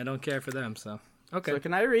 example. yeah, I don't care for them. So okay, So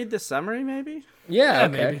can I read the summary, maybe? Yeah,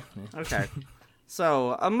 okay. maybe. Okay.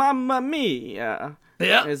 So, Mamma Mia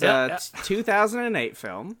Yeah, is yeah, a 2008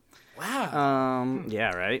 film. Wow.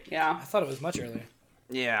 Yeah, right? Yeah. I thought it was much earlier.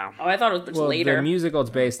 Yeah. Oh, I thought it was Well, later. the musical it's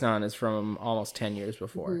based on is from almost 10 years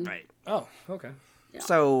before. Right. Oh, okay.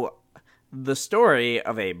 So, the story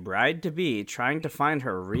of a bride-to-be trying to find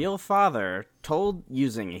her real father, told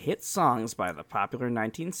using hit songs by the popular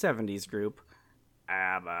 1970s group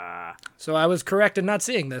ABBA. So I was correct in not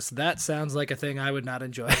seeing this. That sounds like a thing I would not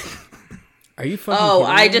enjoy. Are you fucking Oh,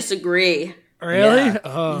 kidding I me? disagree. Really? Yeah.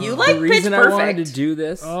 Oh. You like The Pitch reason I wanted to Perfect. do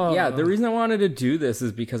this, Oh. yeah, the reason I wanted to do this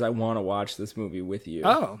is because I want to watch this movie with you.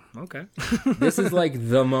 Oh, okay. This is like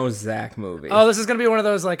the most Zach movie. Oh, this is gonna be one of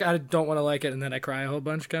those like I don't want to like it and then I cry a whole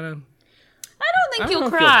bunch kind of. I don't think I don't you'll know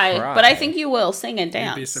if you'll cry, cry. but I think you will sing and You'd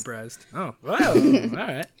be dance. surprised. Oh, wow. All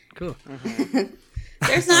right, cool.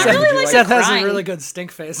 There's not really like Seth has crying. a really good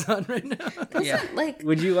stink face on right now. yeah. Like,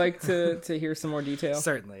 Would you like to hear some more detail?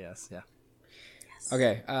 Certainly, yes. Yeah.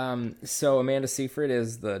 Okay, so Amanda Seyfried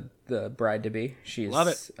is the bride to be. She's Love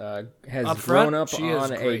it. Has Up grown front, up she is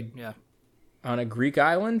on great. Yeah. on a Greek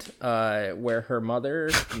island where her mother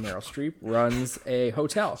Meryl Streep runs a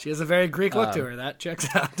hotel. She has a very Greek look to her. That checks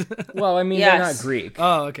out. Well, I mean they're Yes. not Greek.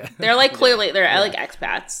 Oh, okay. they're like clearly, they're like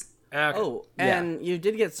expats. Okay. Oh, and you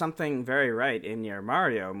did get something very right in your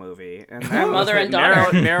Mario movie. And Her mother and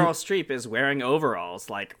daughter. Meryl Streep is wearing overalls,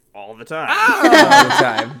 like, all the time. All the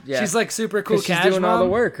time. Yeah. She's like super cool. 'Cause she's cash doing all the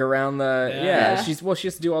mom. work around the Yeah. she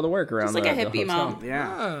has to do all the work around She's like the a hippie hotel. mom. Yeah.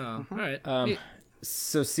 Oh, all right. Um,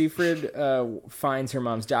 So Seyfried finds her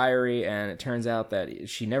mom's diary, and it turns out that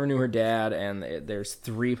she never knew her dad, and there's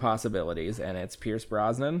 3 possibilities, and it's Pierce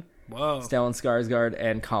Brosnan, Stellan Skarsgård,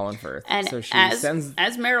 and Colin Firth. And so she as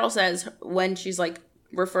Meryl says, when she's like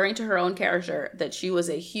referring to her own character, that she was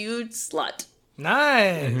a huge slut.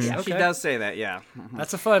 Nice. Yeah, Okay. she does say that. Yeah,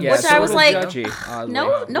 That's a fun. Yeah, Which I was like, no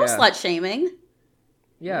yeah. slut shaming.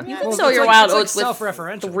 Yeah, You can sow your wild oats with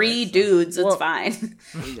self-referential, 3 right? dudes. It's fine.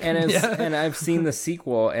 and I've seen the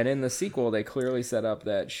sequel, and in the sequel they clearly set up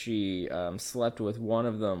that she slept with one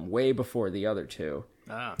of them way before the other 2.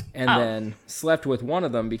 And then slept with one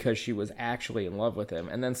of them because she was actually in love with him,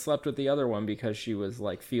 and then slept with the other one because she was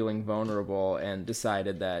like feeling vulnerable and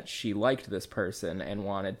decided that she liked this person and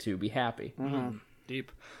wanted to be happy.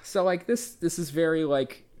 Deep. So like this is very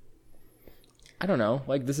like, I don't know,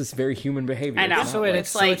 like this is very human behavior. I know. So wait,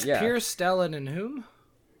 it's like yeah. Pierce, Stellan, and whom?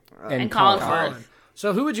 and Colin Colin. Firth.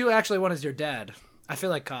 So who would you actually want as your dad? I feel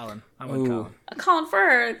like Colin. I want Colin. Colin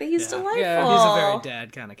Firth, he's delightful. Yeah, He's a very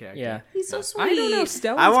dad kind of character. Yeah, He's so sweet. I don't know.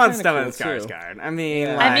 Stellan's I want kinda Stellan cool, too. Skarsgård. I mean,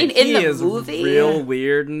 Yeah. like, in he the is movie, real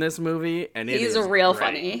weird in this movie, and He's is real great.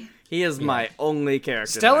 funny. He is my only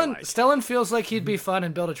character. that I like. Stellan feels like he'd be fun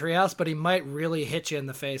and build a treehouse, but he might really hit you in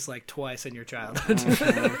the face like twice in your childhood.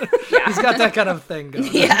 He's got that kind of thing going.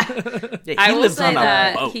 Yeah. Yeah, I he will lives say on a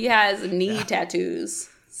that boat. he has knee tattoos.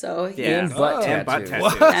 So he Yeah. And butt And butt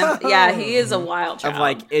tattoos. tattoos. yeah, he is a wild child. Of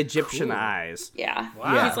like Egyptian eyes. yeah.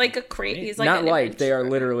 Wow. He's like a he's like Not an like image. they are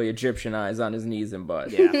literally Egyptian eyes on his knees and butt.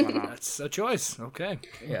 Yeah. That's a choice. Okay.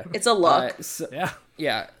 Yeah. It's a look. Yeah.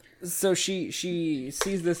 Yeah. So she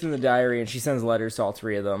sees this in the diary, and she sends letters to all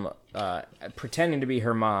 3 of them, pretending to be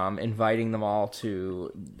her mom, inviting them all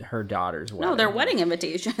to her daughter's wedding. No, they're wedding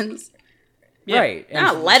invitations. Right. And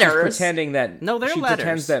Not she's letters. pretending that No, they're she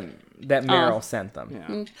letters. pretends that Meryl sent them.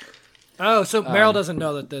 Yeah. Oh, so Meryl doesn't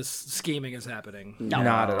know that this scheming is happening. No.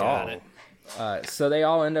 Not at all. it. So they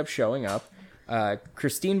all end up showing up.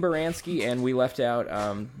 Christine Baranski, and we left out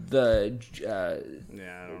the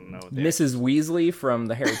Yeah, I don't know. What Mrs. Weasley from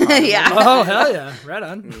the Harry Potter yeah. Oh, hell yeah. Right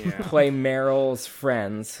on. Yeah. play Meryl's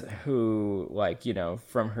friends who, like, you know,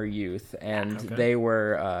 from her youth, and they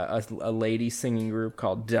were a lady singing group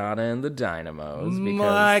called Donna and the Dynamos, because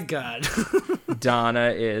My God.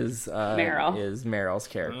 Donna is Meryl. is Meryl's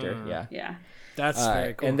character. Yeah. Yeah. That's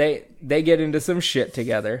very cool. And they get into some shit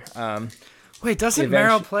together. Wait, doesn't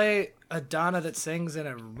eventually- Meryl play a Donna that sings in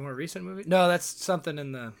a more recent movie? No, that's something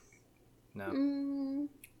in the... No.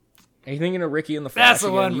 Are you thinking of Ricky and the Flash? That's the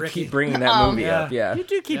again? one, You Ricky. keep bringing that movie yeah. up. Yeah. You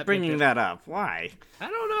do keep Yep, bringing yep. that up. Why? I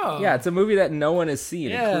don't know. Yeah, it's a movie that no one has seen,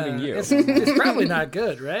 Yeah, including you. It's probably not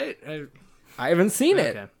good, right? I haven't seen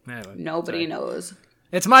it. Okay. Anyway. Nobody knows.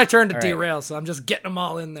 It's my turn to right. derail, so I'm just getting them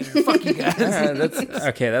all in there. Fuck you guys.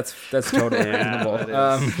 That's totally reasonable.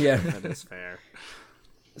 Yeah. That is fair.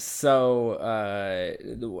 So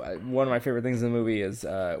one of my favorite things in the movie is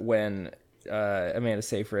when Amanda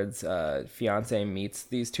Seyfried's fiance meets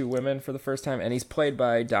these 2 women for the first time, and he's played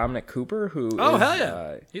by Dominic Cooper, who Oh, is, hell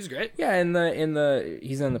yeah. He's great. yeah,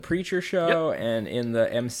 he's in the Preacher show, and in the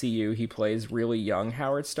MCU he plays really young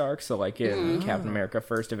Howard Stark. So like in Captain America: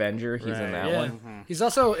 First Avenger, he's in that Yeah. one. He's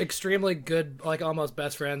also extremely good, like almost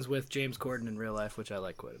best friends with James Corden in real life, which I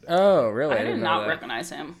like quite a bit. Oh, really? I did didn't know not that. recognize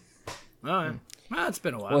him. All right. Well, it's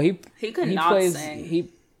been a while. Well, He could not plays sing.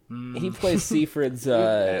 he plays Seyfried's He's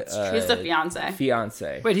the fiance.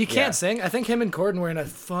 fiance. Wait, he can't Yeah. sing? I think him and Corden were in a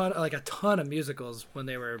ton of musicals when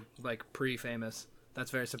they were like pre-famous.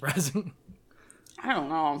 That's very surprising. I don't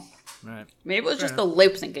know. Right. Maybe it was just the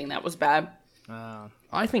lip syncing that was bad.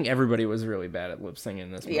 I think everybody was really bad at lip singing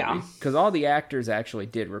in this movie. Yeah. Because all the actors actually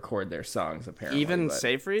did record their songs, apparently. Even but-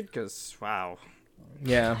 Seyfried? Because, wow.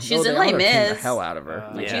 Yeah. She's they in Les auto-tuned the Mis. hell out of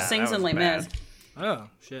her. Like Yeah, she sings that in was Les bad. Mis. Oh,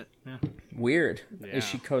 shit. Yeah. Weird. Yeah. Is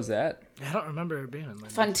she Cosette? I don't remember her being in like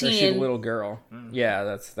Or is she a Fantine. little girl? Yeah,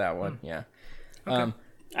 that's that one. Yeah.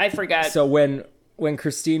 I forgot. So when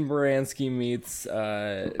Christine Baranski meets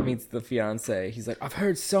the fiance, he's like, "I've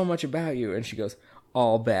heard so much about you," and she goes,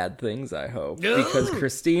 "All bad things, I hope," because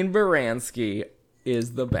Christine Baranski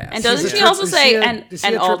is the best. And doesn't Is she she also is say, she a- and is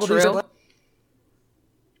she a all triple D true? double-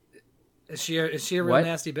 Is she a real What?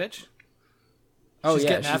 nasty bitch? Oh She's yeah,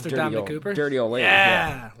 getting she's after dirty Dominic old, Cooper? dirty old lady.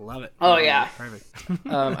 Yeah, love it. Oh, yeah. Perfect.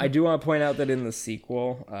 I do want to point out that in the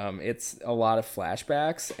sequel, it's a lot of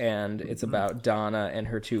flashbacks, and it's about Donna and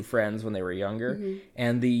her 2 friends when they were younger.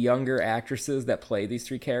 And the younger actresses that play these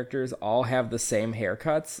 3 characters all have the same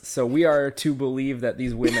haircuts. So we are to believe that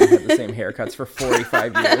these women had the same haircuts for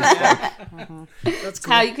 45 years. That's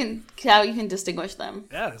cool. How you can distinguish them.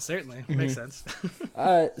 Yeah, certainly. Makes sense.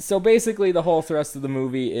 So basically, the whole thrust of the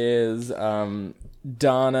movie is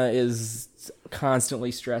Donna is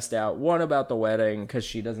constantly stressed out. One, about the wedding, because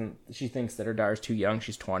she thinks that her daughter's too young.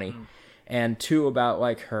 She's 20. And two, about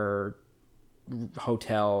like her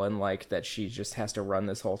hotel and like that she just has to run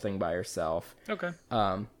this whole thing by herself. Okay.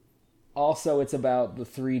 Also, it's about the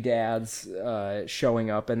three dads showing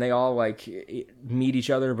up, and they all like meet each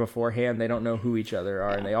other beforehand. They don't know who each other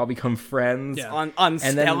are, and they all become friends. Yeah. On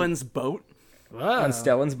Stellan's boat. Wow. On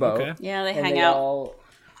Stellan's boat. Okay. Yeah, they And hang out.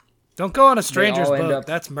 Don't go on a stranger's all end boat. up-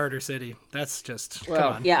 That's Murder City. That's just come Well,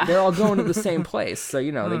 on. Yeah. they're all going to the same place, so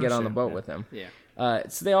they get on the boat with him. Yeah.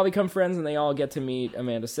 So they all become friends, and they all get to meet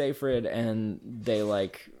Amanda Seyfried, and they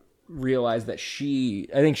like realize that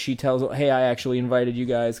I think she tells, hey, I actually invited you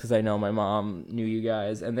guys because I know my mom knew you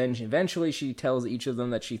guys, and then eventually she tells each of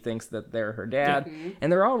them that she thinks that they're her dad, and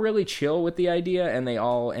they're all really chill with the idea, and they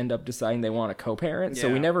all end up deciding they want to co-parent, so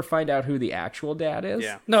we Yeah. never find out who the actual dad is.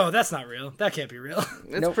 Yeah. No, that's not real. That can't be real.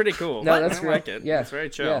 It's pretty cool. No, that's I real. like it. Yeah. It's very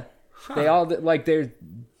chill. Yeah. They all, like, they're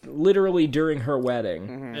literally during her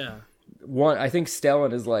wedding. Yeah. One, I think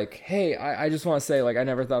Stellan is like, hey, I just want to say, like, I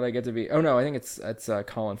never thought I'd get to be, oh no, I think it's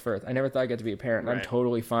Colin Firth. I never thought I'd get to be a parent. I'm Right.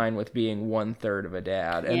 totally fine with being 1/3 of a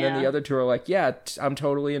dad. And then Yeah. the other two are like, yeah, I'm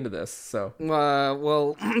totally into this. So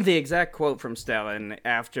Well, the exact quote from Stellan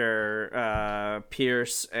after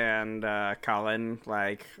Pierce and Colin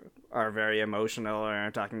like are very emotional or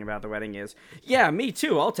are talking about the wedding is, yeah, me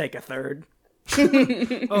too. I'll take a third.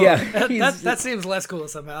 yeah, That seems less cool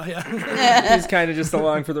somehow. Yeah. he's kind of just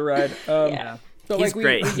along for the ride. Yeah. So He's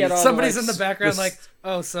great. We get all Somebody's like, in the background this- like,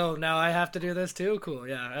 oh, so now I have to do this too? Cool.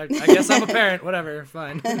 Yeah. I guess I'm a parent. Whatever.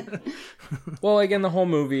 Fine. Well, again, the whole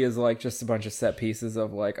movie is like just a bunch of set pieces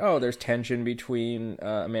of like, oh, there's tension between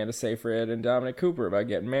Amanda Seyfried and Dominic Cooper about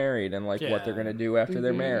getting married and like what they're Yeah. gonna do after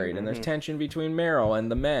they're married, and there's tension between Meryl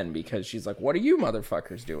and the men because she's like, what are you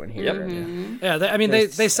motherfuckers doing here? And, Yeah.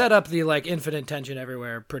 They set up the like infinite tension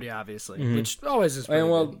everywhere pretty obviously, which always is pretty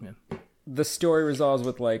well, good. Yeah. the story resolves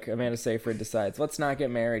with like Amanda Seyfried decides, let's not get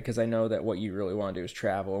married because I know that what you really want to do is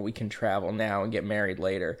travel, and we can travel now and get married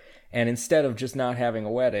later. And instead of just not having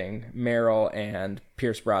a wedding, Meryl and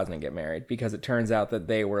Pierce Brosnan get married because it turns out that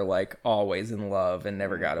they were like always in love and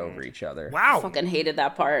never got over each other. Wow. Fucking hated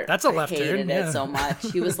that part. That's a left I turn, hated yeah. it so much.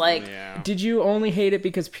 He was like, Did you only hate it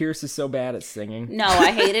because Pierce is so bad at singing? no,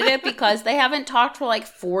 I hated it because they haven't talked for like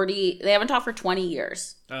 20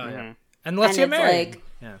 years. Oh yeah. And let's And get it's married. like-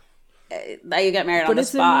 yeah. That you get married on But the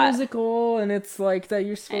it's spot. a musical, and it's like that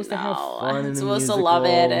you're supposed to have fun in I'm a supposed to musical. love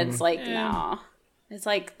it. And it's like, no. It's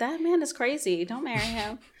like, that man is crazy. Don't marry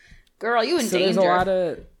him. Girl, you in So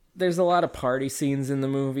danger. there's a lot of party scenes in the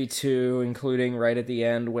movie too, including right at the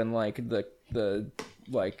end when like the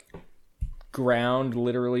like ground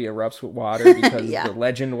literally erupts with water because Yeah. the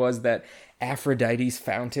legend was that Aphrodite's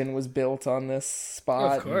fountain was built on this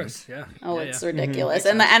spot. Of course. Yeah. Oh, Yeah, it's yeah. ridiculous.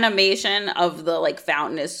 And the animation of the like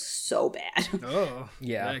fountain is so bad. Oh.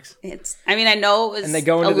 Yeah. Yikes. It's, I mean, I know it And they was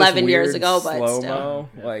go into 11 this years weird ago, but slow-mo, still.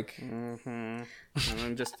 like And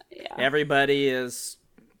then just Yeah. everybody is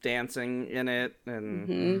dancing in it,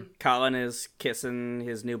 and Colin is kissing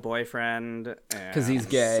his new boyfriend because he's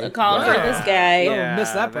gay. So Colin Firth is gay. Oh,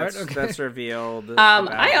 missed that part. That's, Okay. that's revealed.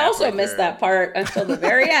 I also missed that part until the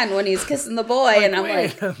very end when he's kissing the boy, and I'm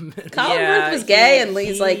like, Colin Yeah, Firth was gay, he- and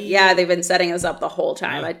Lee's like, yeah, they've been setting us up the whole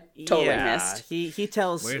time. I totally missed. He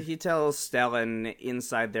tells Weird. Stellan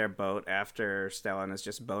inside their boat after Stellan is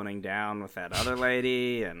just boning down with that other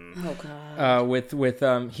lady, and Oh god. With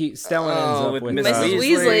Stellan ends up with with Mrs.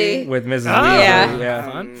 Weasley. with Mrs. Oh, Weasley. yeah.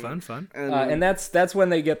 Yeah. Fun. And that's when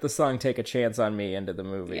they get the song "Take a Chance on Me" into the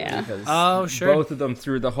movie. Yeah. Because Oh, sure. both of them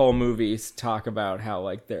through the whole movie talk about how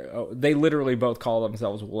like they literally both call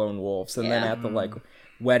themselves lone wolves, and then Yeah. at the like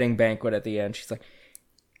wedding banquet at the end, she's like,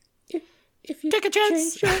 "If you Take a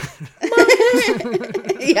chance."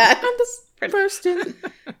 Yeah. first in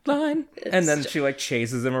line," and then she like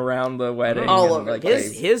chases him around the wedding. All and, over like, the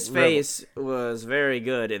place. his face was very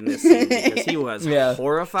good in this scene because he was Yeah.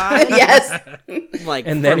 horrified. Yes. Like,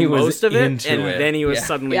 And then for he was most of it, into and it. then he was Yeah.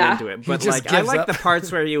 suddenly Yeah. into it. But just like, I gives like up. the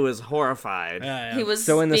parts where he was horrified. Yeah. He was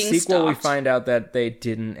So in the being sequel, we stalked. find out that they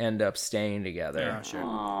didn't end up staying together. Oh,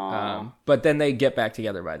 sure. But then they get back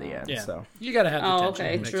together by the end. Yeah. So You gotta have the Oh, tension.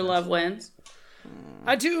 okay. Makes True sense. love wins.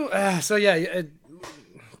 I do. So yeah.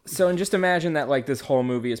 and just imagine that like this whole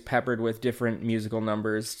movie is peppered with different musical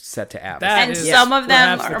numbers set to ABBA. That And is some of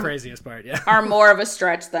them perhaps the are- craziest part. Yeah. Are more of a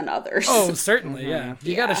stretch than others. Oh, certainly. Yeah.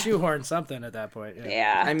 You Yeah. gotta shoehorn something at that point. Yeah.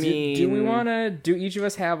 yeah. I mean, do we want to? Do each of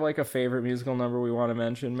us have like a favorite musical number we want to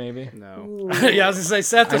mention? Maybe. No. Yeah. I was gonna say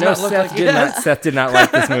Seth I does know not look like Seth did not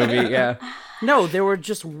like this movie. Yeah. No, there were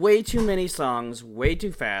just way too many songs, way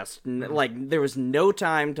too fast. Like, there was no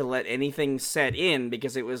time to let anything set in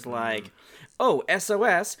because it was like, oh,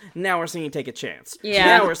 SOS, now we're singing Take a Chance.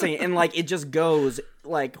 Yeah. Now we're singing, and like it just goes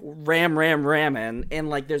like ramming, and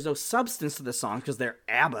like there's no substance to the song because they're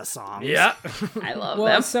ABBA songs. Yeah. I love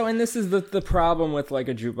Well, them. so, and this is the problem with like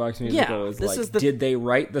a jukebox musical is this like, is the- did they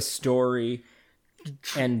write the story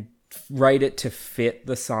and write it to fit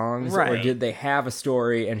the songs, or Right. did they have a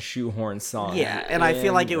story and shoehorn songs? Yeah, and I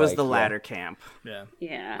feel like it was like, the yeah. latter camp. Yeah.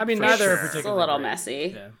 Yeah. I mean, for neither are sure. It's a particularly little great.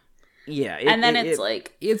 messy. Yeah. Yeah, And then it's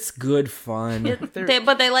like It's good fun.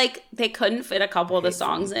 they couldn't fit a couple of the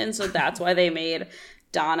songs in, so that's why they made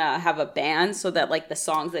Donna have a band so that like the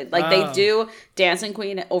songs they do Dancing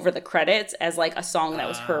Queen over the credits as like a song that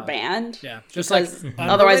was her band. Yeah. Just Because like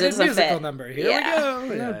otherwise it unrelated doesn't musical fit. number. Here Yeah. we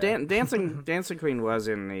go. no, Yeah. Dancing Queen was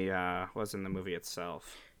in the movie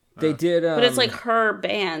itself. They did, But it's like her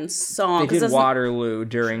band's song. they 'cause did it's- Waterloo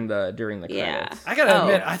during the Yeah. credits. I gotta Oh.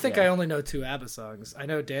 admit, I think I only know 2 ABBA songs. I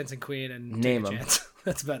know Dancing Queen and Name Take a 'em. Chance.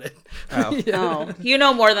 That's about it. Oh. No, you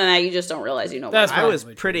know more than that. You just don't realize you know more. That's I was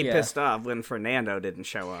Probably true. pretty Yeah. pissed off when Fernando didn't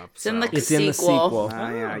show up. It's in the It's sequel. in the sequel.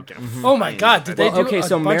 Yeah, I guess. Oh my god, did they Well, do okay, a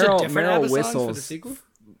so bunch Meryl- of different Meryl ABBA songs for the whistles. sequel?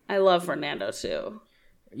 I love Fernando too.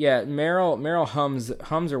 Yeah, Meryl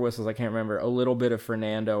hums or whistles, I can't remember, a little bit of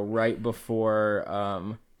Fernando right before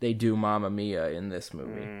they do Mamma Mia in this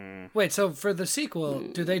movie. Wait, so for the sequel,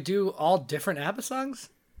 do they do all different ABBA songs?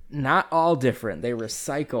 Not all different. They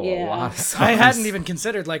recycle a Yeah. lot of songs. I hadn't even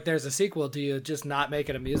considered like there's a sequel. Do you just not make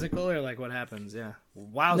it a musical or like what happens? Yeah.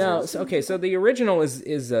 Wow. No, so the original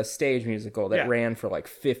is a stage musical that Yeah. ran for like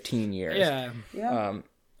 15 years. Yeah.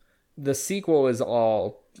 The sequel is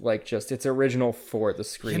all like just it's original for the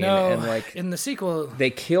screen, You know, and like in the sequel, they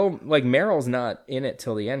kill like Meryl's not in it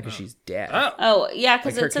till the end because she's dead. Oh yeah,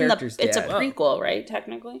 because Like, her it's in the character's it's a dead. prequel, right?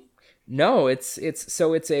 Technically. No, it's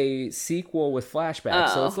a sequel with flashbacks.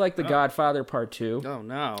 So Oh. it's like The Godfather Part 2. Oh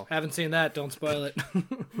no. haven't seen that. Don't spoil it.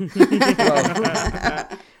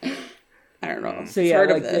 I don't know. So yeah, Heard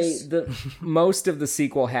like of this. most of the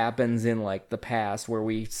sequel happens in like the past where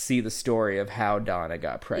we see the story of how Donna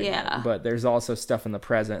got pregnant. Yeah. But there's also stuff in the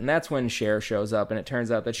present, and that's when Cher shows up, and it turns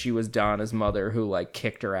out that she was Donna's mother who like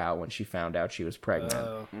kicked her out when she found out she was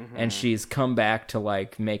pregnant, and she's come back to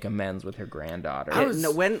like make amends with her granddaughter.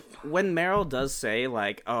 No, when Meryl does say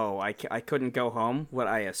like, "Oh, I couldn't go home," what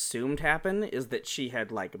I assumed happened is that she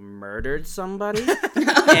had like murdered somebody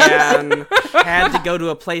and had to go to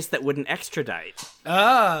a place that wouldn't extradite.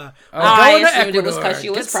 I I assumed it was because she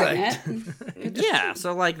was pregnant. Yeah,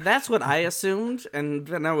 so like that's what I assumed, and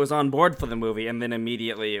then I was on board for the movie, and then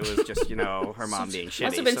immediately it was just her mom being shitty.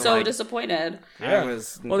 Must have been so like, disappointed. I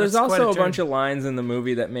was Well, there's That's quite also a a bunch turn. of lines in the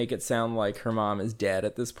movie that make it sound like her mom is dead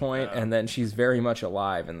at this point, and then she's very much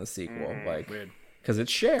alive in the sequel, like because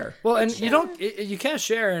it's Cher. Well, and you can't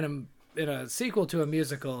share in a sequel to a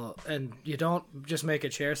musical, and you don't just make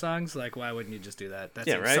it share songs. Like, why wouldn't you just do that? That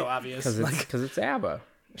seems so obvious. Because it's ABBA.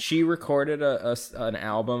 She recorded an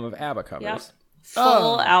album of ABBA covers. Yep.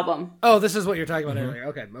 Full album. Oh, this is what you're talking about earlier.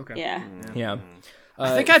 Okay. Yeah. Yeah.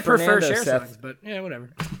 I think I'd prefer Fernando share Seth- songs, but yeah, whatever.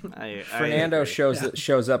 Fernando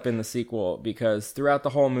shows up in the sequel because throughout the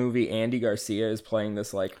whole movie, Andy Garcia is playing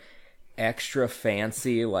this like extra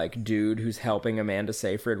fancy like dude who's helping Amanda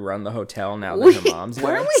Seyfried run the hotel now that her mom's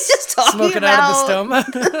Weren't dead. we just talking Smoking about? out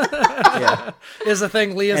of the stoma Yeah. is a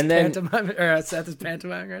thing. Leah's And then- pantomime or Seth is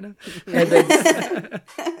pantomime right now.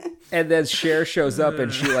 And then Cher shows up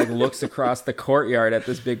and she like looks across the courtyard at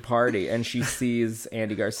this big party and she sees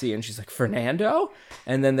Andy Garcia and she's like, Fernando?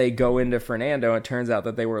 And then they go into Fernando and it turns out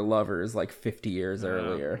that they were lovers like 50 years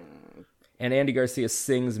earlier. And Andy Garcia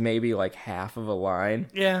sings maybe like half of a line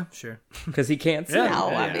Yeah, sure, because he can't sing. Yeah. No,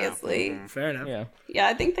 obviously. fair enough. Yeah. Yeah,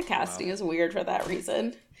 I think the casting is weird for that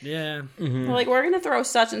reason. Yeah. Mm-hmm. They're like, we're gonna throw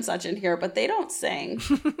such and such in here, but they don't sing.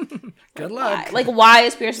 Good Why? luck. Like, why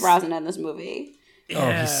is Pierce Brosnan in this movie? Oh,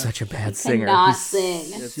 he's such a bad singer. Cannot He's sing.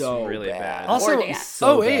 It's so really bad. Also, Or dance.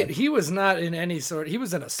 So wait, bad. he was not in any sort. He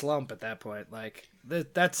was in a slump at that point. Like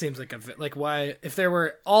that seems like like why if there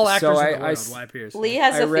were all actors So in the I world, s- why Pierce? Lee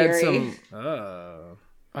has I a read theory. some. Oh,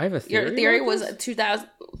 I have a theory. Your theory about was this? 2000.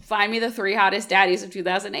 Find me the 3 hottest daddies of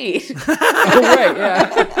 2008. Oh, right,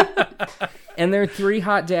 yeah. And they're 3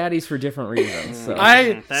 hot daddies for different reasons. So.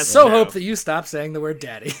 I That's so true. hope that you stop saying the word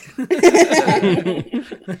daddy.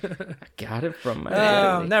 got it from my. Oh,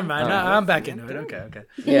 daddy. never mind. No, I'm back into it. Okay.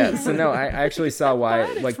 Yeah, so no, I actually saw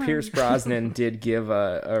why. Like Pierce Brosnan did give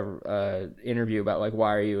a interview about like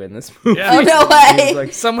why are you in this movie? Yeah. Oh, no He way. was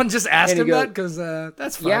like, Someone just asked And he him goes- that because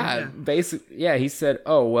that's fine. yeah, basically, yeah. He said,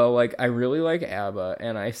 "Oh well, like I really like ABBA,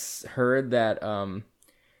 and I heard that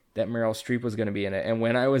that Meryl Streep was going to be in it. And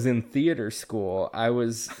when I was in theater school, I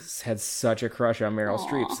had such a crush on Meryl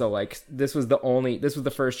Streep. So like this was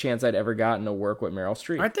the first chance I'd ever gotten to work with Meryl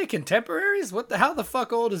Streep. Aren't they contemporaries? How the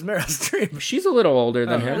fuck old is Meryl Streep? She's a little older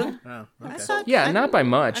than him. Really? Oh, okay. Yeah, not by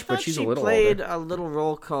much, but she's a little older. She played a little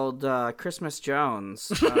role called Christmas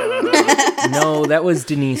Jones. No, that was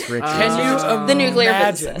Denise Richards. The nuclear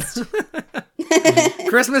imagine? physicist.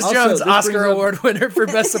 Christmas Also, Jones, this Oscar brings up- Award winner for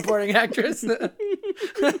Best Supporting Actress.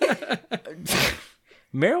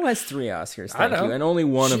 Meryl has 3 Oscars, I thank know. you, and only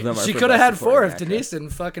one of them are She for could have Best had 4 Supporting if Actress. Denise didn't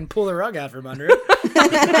fucking pull the rug out from under it.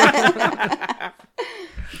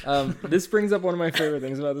 This brings up one of my favorite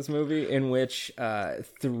things about this movie, in which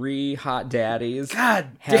 3 hot daddies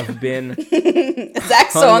have been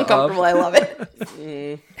Zach's so hung uncomfortable. I love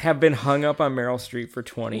it. have been hung up on Meryl Streep for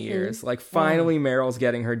 20 years. Like, finally, Meryl's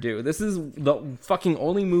getting her due. This is the fucking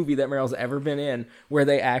only movie that Meryl's ever been in where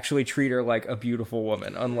they actually treat her like a beautiful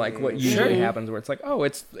woman, unlike what usually happens, where it's like, oh,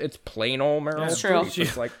 it's plain old Meryl That's Streep. true.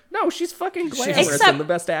 It's like, no, she's fucking glamorous Except- and the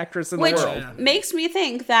best actress in the Which world. makes me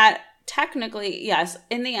think that technically, yes,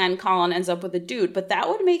 in the end, Colin ends up with a dude, but that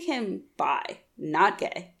would make him bi, not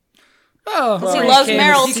gay. Oh, he loves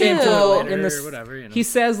Meryl, he came to too. it later In this- or whatever, you know. He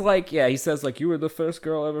says like you were the first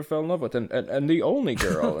girl I ever fell in love with, and the only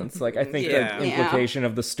girl. And it's like, I think Yeah. the implication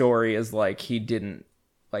of the story is like he didn't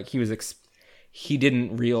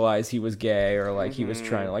realize he was gay, or like he was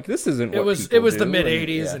trying to like, this isn't what It was people the do, mid and-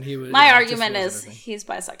 '80s, yeah. and he was. My it just argument wasn't is a thing. he's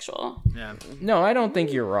bisexual. Yeah. No, I don't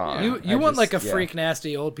think you're wrong. You want just- like a yeah. freak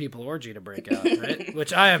nasty old people orgy to break out, right?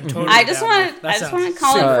 Which I am totally. I just down want with. That sounds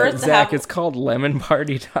Colin Firth to Zach, have. it's called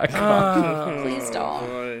lemonparty.com. Please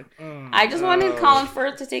don't. I just wanted Colin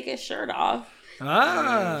Firth to take his shirt off.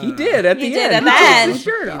 He did at the He end. did at He the takes end. his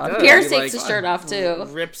shirt off. Pierce He, takes his shirt off too.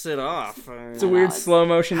 Rips it off. It's a weird slow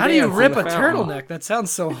motion. How do you dance in rip the a fountain. turtleneck? That sounds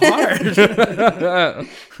so hard.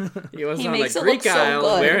 He was He on makes the it look Greek so Isle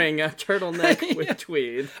good. wearing a turtleneck with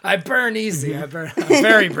tweed. I burn easy. I'm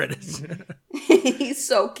very British. he's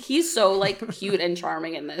so like cute and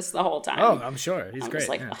charming in this the whole time. Oh, I'm sure he's I'm great. just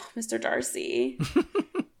like, yeah. oh, Mr. Darcy.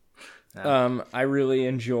 I really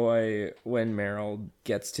enjoy when Meryl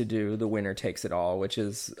gets to do "The Winner Takes It All," which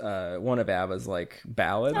is one of ABBA's like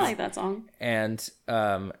ballads. I like that song. And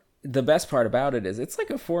the best part about it is it's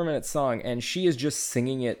like a 4-minute song, and she is just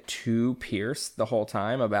singing it to Pierce the whole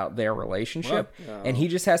time about their relationship. And he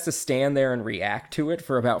just has to stand there and react to it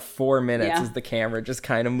for about 4 minutes as the camera just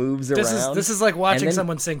kind of moves around. This is like watching And then-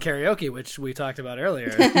 someone sing karaoke, which we talked about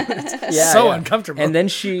earlier. Yeah, uncomfortable. And then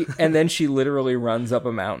she literally runs up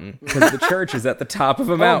a mountain because the church is at the top of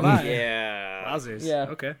a mountain. my. Yeah. Wowzers. Yeah.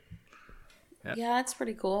 Okay. Yeah, that's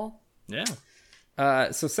pretty cool. Yeah.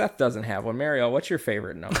 So Seth doesn't have one. Mariel, what's your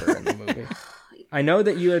favorite number in the movie? I know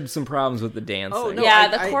that you had some problems with the dancing. Oh no! Yeah, I,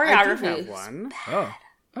 the I do choreography have one.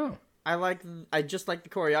 Oh. I just like the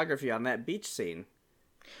choreography on that beach scene.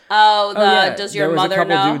 Oh, Yeah, does your there was mother a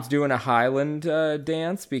couple know? dudes doing a Highland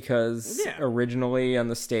dance because Yeah. originally on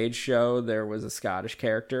the stage show there was a Scottish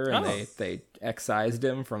character and they excised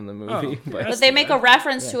him from the movie. But they make a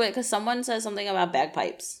reference to it because someone says something about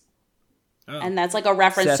bagpipes. And that's like a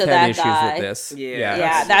reference Seth to had that issues guy. with this. Yeah.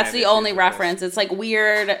 Yeah, that's the issues only with reference. It's like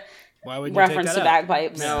weird Why would you reference take to that out?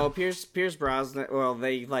 bagpipes. No, Pierce Brosnan. Well,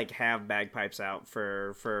 they like have bagpipes out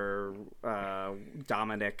for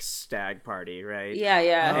Dominic's stag party, right? Yeah,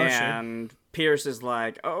 yeah. Oh, sure. And Pierce is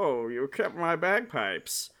like, "Oh, you kept my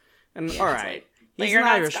bagpipes." And all it's right, like, but he's you're an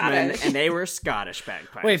not Irishman, Scottish. and they were Scottish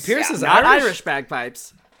bagpipes. Wait, Pierce is not Irish? Irish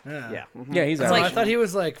bagpipes. Yeah. Yeah, Yeah, he's Oh, Irish. I thought he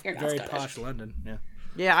was like You're not very Scottish. posh London. Yeah.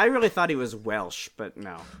 yeah. I really thought he was Welsh, but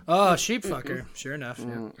no. Oh, sheep fucker. Sure enough.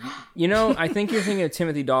 Yeah. You know, I think you're thinking of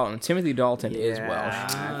Timothy Dalton. Timothy Dalton is Yeah,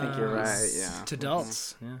 Welsh. I think you're right. Yeah. To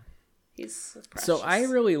adults. Yeah. He's precious. So I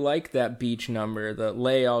really like that beach number, the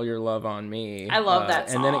 "Lay All Your Love on Me." I love that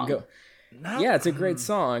And then it song. go. Yeah, it's a great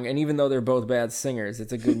song, and even though they're both bad singers,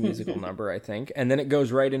 it's a good musical number, I think. And then it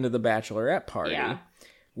goes right into the bachelorette party, Yeah.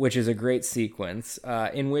 which is a great sequence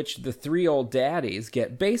in which the 3 old daddies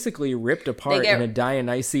get basically ripped apart get- in a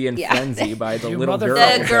Dionysian Yeah. frenzy by the You little motherfucker. girl. the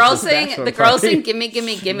at girls this sing bachelor the girls party. sing gimme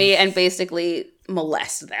gimme gimme and basically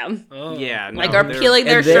molest them. Yeah, no, Like are they're- peeling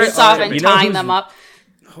their and they shirts are- off and you know tying who's- them up.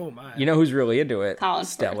 Oh my. You know who's really into it? Colin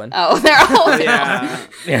Firth. Stellan. Oh, they're all Yeah,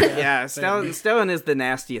 yeah. Stellan is the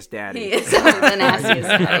nastiest daddy. He is the nastiest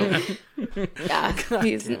guy. Yeah,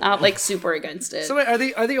 he's not like super against it. So wait,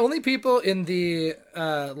 are the only people in the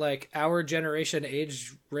like our generation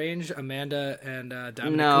age range Amanda and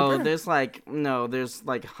Dominic No, Cooper? there's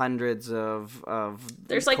like hundreds of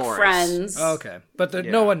There's like chorus. friends. Oh, okay, but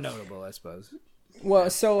no one notable, I suppose. Well,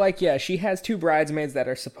 so like, yeah, she has two bridesmaids that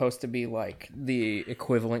are supposed to be like the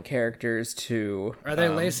equivalent characters to Are they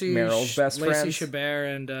Lacey Meryl's best Lacey friends.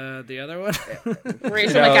 Chabert and the other one?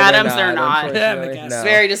 Rachel No, McAdams, they're not. Yeah, unfortunately. McAdams. It's No.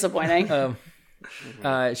 very disappointing.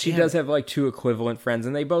 She does have like two equivalent friends,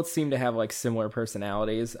 and they both seem to have like similar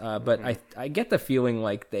personalities. But I get the feeling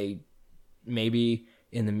like they maybe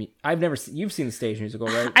in the you've seen the stage musical,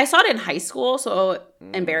 right? I saw it in high school, so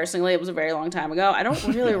embarrassingly, it was a very long time ago. I don't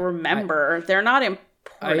really remember. They're not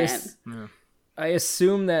important. I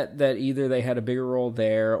assume that either they had a bigger role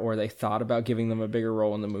there or they thought about giving them a bigger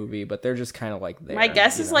role in the movie, but they're just kind of like there. My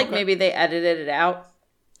guess is like maybe they edited it out.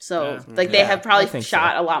 So like they have probably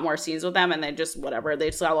shot a lot more scenes with them, and they just they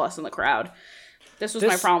just got lost in the crowd. This was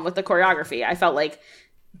my problem with the choreography. I felt like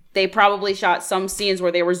they probably shot some scenes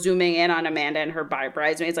where they were zooming in on Amanda and her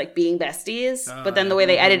bridesmaids like being besties, but then the way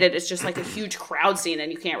they edited it's just like a huge crowd scene,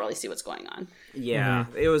 and you can't really see what's going on. Yeah,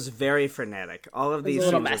 it was very frenetic. All of these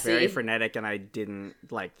scenes were messy. very frenetic, and I didn't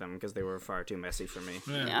like them because they were far too messy for me.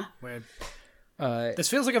 Yeah. Weird. This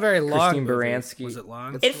feels like a very long Christine movie. Baranski. Was it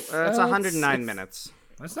long? It's 109 minutes.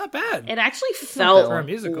 That's not bad. It actually felt For a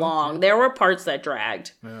musical. long. There were parts that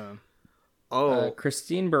dragged.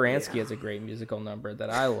 Christine Baranski has a great musical number that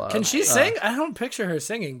I love. Can she sing? I don't picture her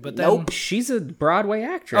singing, but then... Nope, she's a Broadway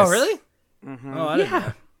actress. Oh, really? Mm-hmm. Oh, I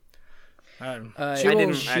didn't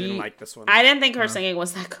know. I didn't like this one. I didn't think her singing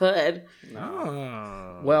was that good.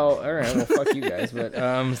 Well, all right, well, fuck you guys, but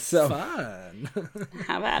so Fun.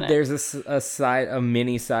 How about it? there's a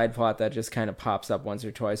mini side plot that just kind of pops up once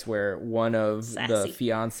or twice where one of the Sassy.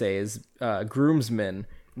 fiance's groomsmen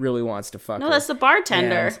really wants to fuck her. No, that's the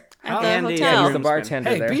bartender at the Andy, hotel. He's yeah, the bartender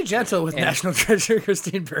Hey, there. be gentle with National Treasure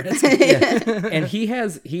Christine Baranski. And he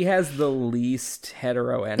has the least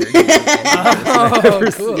hetero energy. Oh,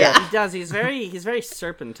 cool. Yeah. He does. He's very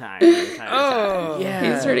serpentine. The entire time.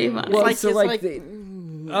 Yeah, He's pretty funny. Well, Like, so it's like, like-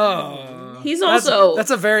 He's also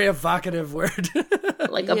That's a very evocative word.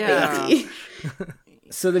 like a Yeah. baby.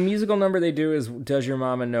 so the musical number they do is "Does Your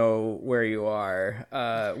Mama Know Where You Are,"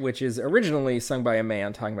 which is originally sung by a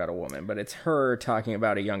man talking about a woman, but it's her talking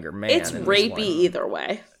about a younger man. It's in this rapey one. either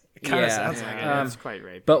way. Kind of Yeah. sounds like it. It's quite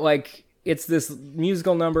rapey. But like it's this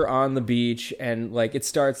musical number on the beach, and like it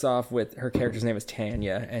starts off with her character's name is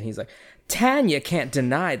Tanya, and he's like, Tanya can't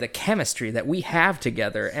deny the chemistry that we have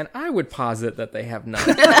together, and I would posit that they have none.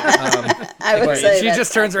 I would say She that's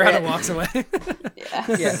just turns around and accurate. walks away.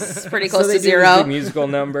 Yeah. It's pretty close they to do zero. the musical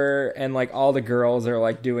number, and like all the girls are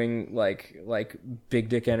like doing like big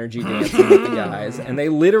dick energy dancing with the guys, and they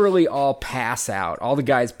literally all pass out. All the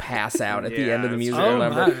guys pass out at the Yeah, end of the that's musical true.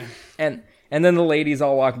 number, My. and then the ladies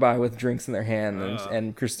all walk by with drinks in their hand,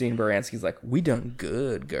 and Christine Baranski's like, "We done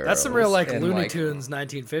good, girls." That's some real like And, Looney like, Tunes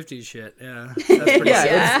 1950s shit. Yeah. That's pretty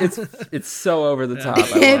Yeah, sick. it's so over the top. I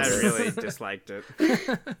love I it. really disliked it.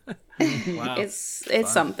 Wow.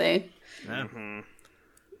 It's something.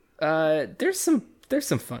 There's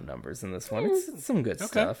some fun numbers in this one. It's some good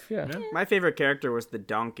stuff. Yeah. My favorite character was the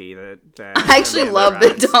donkey. That I actually love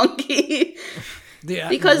the donkey The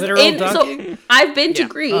because literal donkey? so I've been to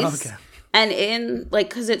Greece. Oh, okay. And in like,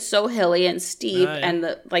 because it's so hilly and steep, yeah. and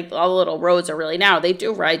the like, all the little roads are really narrow. They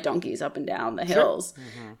do ride donkeys up and down the hills,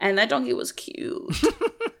 and that donkey was cute.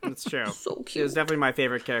 That's true. So It was cute. definitely my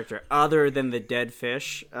favorite character, other than the dead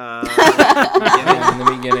fish. In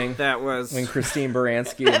the beginning, That was when Christine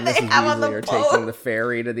Baranski and Mrs. have on the Weasley are boat. taking the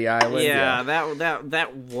ferry to the island. yeah,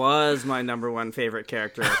 that was my number one favorite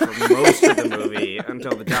character for most of the movie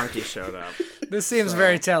until the donkey showed up. This seems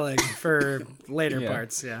very telling for later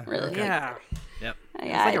parts. Yeah. Really? Yeah, Yep.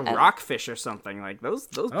 Yeah, like a rockfish or something. Like those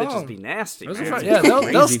bitches be nasty. Those are man. fun. Yeah, they'll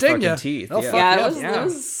Crazy sting fucking you. teeth, They'll yeah. fuck Yeah, you it up.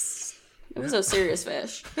 was, Yeah. it was a serious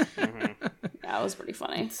fish. Yeah, it was pretty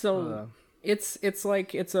funny. So it's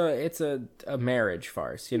like it's a marriage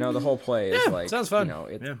farce. You know, the whole play is like sounds fun. You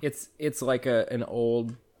know, Yeah. it's like an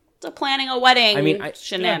old. It's a planning a wedding. I mean,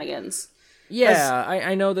 shenanigans. Yeah,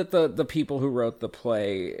 I know that the people who wrote the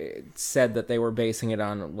play said that they were basing it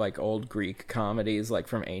on like old Greek comedies, like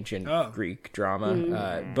from ancient Greek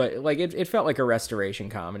drama. But like it felt like a restoration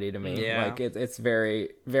comedy to me. Yeah. Like it's very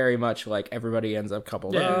very much like everybody ends up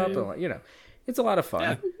coupled up, and like, you know, it's a lot of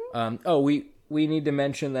fun. We need to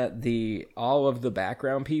mention that all of the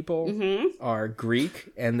background people are Greek,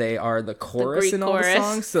 and they are the chorus Greek in all chorus. the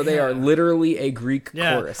songs. So they are literally a Greek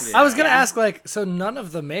Yeah. chorus. I was gonna ask, like, so none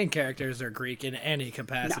of the main characters are Greek in any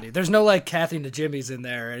capacity. There's no like Kathy and the Jimmies in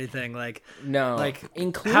there or anything. Like, No, like,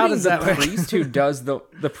 including how does the that work? priest who does the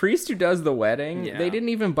priest who does the wedding. Yeah. They didn't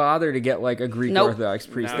even bother to get like a Greek Nope. Orthodox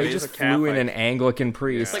priest. No, they he's just a flew in Catholic. an Anglican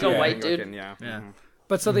priest. Like a white dude. Anglican, yeah.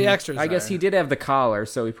 but so the extras. I guess he did have the collar,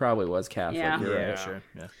 so he probably was Catholic. Yeah. You're Yeah. right. Sure.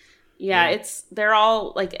 Yeah. Yeah, they're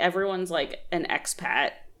all like everyone's like an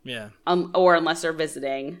expat. Yeah. Or unless they're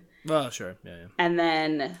visiting. Well, sure. Yeah. And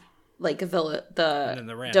then like the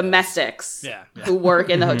randos. domestics Yeah. who work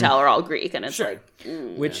in the hotel are all Greek, and it's Sure.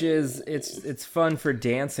 like Which is it's fun for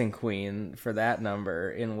Dancing Queen for that number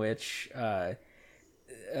in which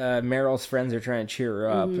Meryl's friends are trying to cheer her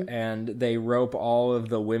up, and they rope all of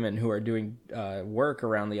the women who are doing work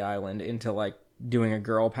around the island into like doing a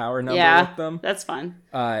girl power number with them. That's fun.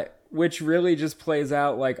 Which really just plays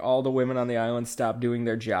out like all the women on the island stop doing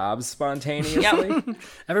their jobs spontaneously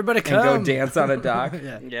Everybody come. and go dance on a dock.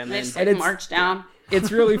 Yeah, They just like march down.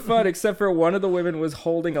 It's really fun, except for one of the women was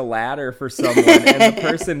holding a ladder for someone, and the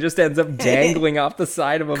person just ends up dangling off the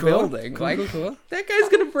side of a building. Cool. That guy's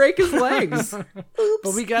gonna break his legs.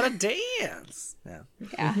 But we gotta dance. Yeah.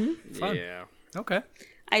 Yeah. Fun. Yeah. Okay.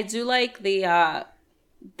 I do like the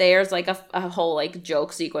there's like a whole like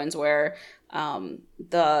joke sequence where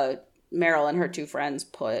the Meryl and her two friends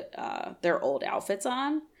put their old outfits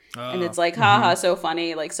on, and it's like haha so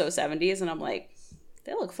funny, like so 70s, and I'm like,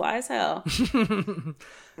 they look fly as hell.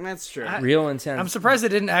 That's true. Real intense. I'm surprised they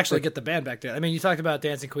didn't actually get the band back together. I mean, you talked about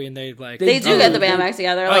Dancing Queen. They like They do get the band back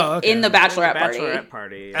together, like in the bachelorette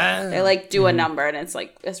party. They like do a number, and it's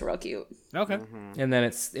like it's real cute. Okay. And then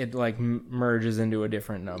it like merges into a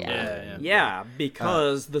different number. Yeah,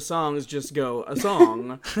 because the songs just go a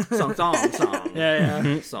song, song.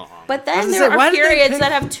 Yeah. Song. But then was there gonna say, why are did they periods pick-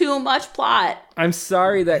 that have too much plot. I'm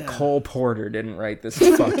sorry that Cole Porter didn't write this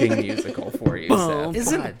fucking musical for you, Seth.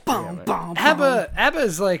 Isn't God damn it. ABBA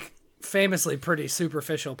is like famously pretty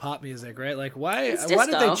superficial pop music, right? Like why did they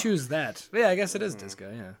disco. choose that? Yeah, I guess it is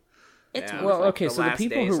disco. Yeah. It's Yeah. Well, okay, The so the last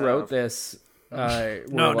people days who wrote of- this were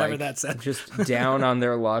No, never like that said. just down on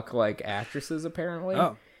their luck like actresses apparently.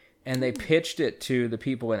 Oh. And they pitched it to the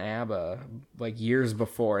people in ABBA like years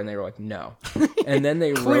before, and they were like, no. And then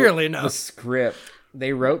they Clearly wrote no. the script.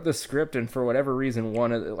 They wrote the script, and for whatever reason,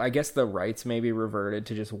 I guess the rights maybe reverted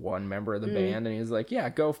to just one member of the band, and he was like, yeah,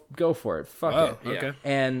 go for it. Fuck Oh, it. okay.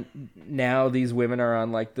 And now these women are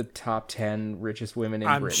on like the top 10 richest women in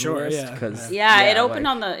I'm Britain sure, list. yeah. 'Cause, it opened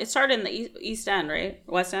on the. It started in the East End, right?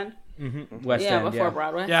 West End. West Yeah, End, before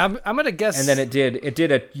Broadway. Yeah, I'm gonna guess. And then it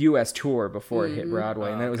did a U.S. tour before it hit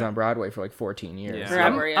Broadway, and then it was on Broadway for like 14 years. Yeah.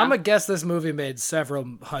 Forever, I'm gonna guess this movie made several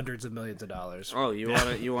hundreds of millions of dollars. Oh, you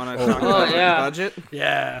wanna talk about the budget?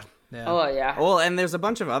 Yeah. Oh yeah. Well, and there's a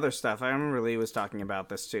bunch of other stuff. I remember Lee was talking about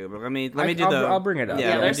this too, but let me do I'll bring it up. Yeah, Yeah,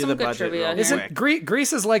 let me there's do some the good budget trivia real here. Isn't quick.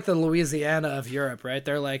 Greece is like the Louisiana of Europe, right?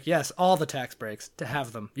 They're like, yes, all the tax breaks to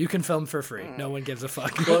have them. You can film for free. No one gives a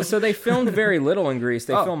fuck. Well, so they filmed very little in Greece.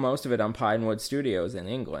 They filmed most of it on Pinewood Studios in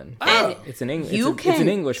England. And It's an English. you It's an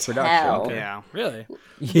English can production. tell. Okay. Yeah. Really?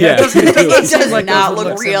 Yeah, It does like not those would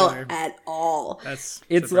look look real similar. at all. That's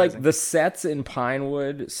it's surprising. like the sets in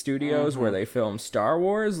Pinewood Studios where they filmed Star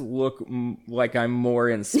Wars look like I'm more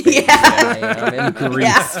in space than I am in Greece.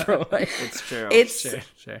 Yeah. For like, It's true. It's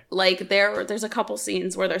Sure. like there's a couple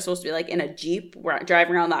scenes where they're supposed to be like in a Jeep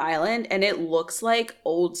driving around the island, and it looks like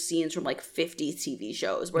old scenes from like 50s TV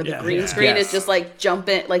shows where the green screen is just like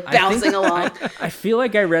jumping, like bouncing along. I feel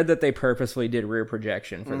like I read that they purposely did rear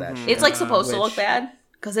projection for that shit. It's like supposed to look bad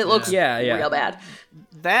because it looks real bad.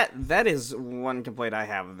 That is one complaint I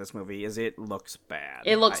have of this movie is it looks bad.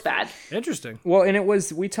 It looks bad. Interesting. Well, and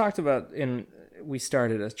we talked about we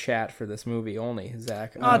started a chat for this movie only,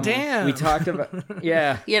 Zach. Oh, damn. We talked about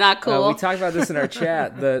You're not cool. we talked about this in our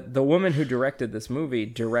chat. The woman who directed this movie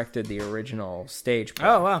directed the original stage play.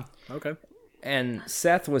 Oh, wow. Okay. And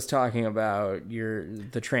Seth was talking about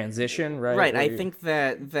the transition, right? Right, Where I you- think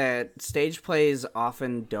that stage plays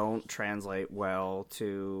often don't translate well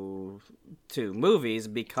to movies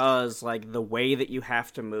because like the way that you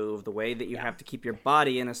have to move, the way that you have to keep your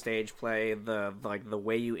body in a stage play, the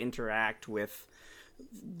way you interact with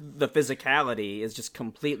the physicality is just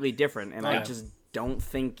completely different, and I just don't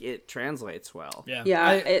think it translates well. Yeah.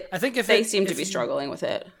 Yeah, I think if they it- seem to if be you- struggling with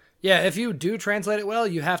it. Yeah, if you do translate it well,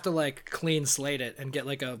 you have to like clean slate it and get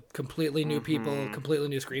like a completely new people, completely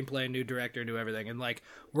new screenplay, new director, new everything, and like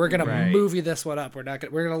we're gonna movie this one up. We're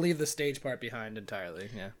gonna leave the stage part behind entirely.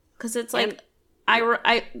 Yeah, Because it's like I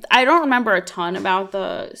don't remember a ton about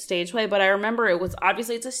the stage play, but I remember it was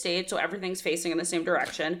obviously it's a stage, so everything's facing in the same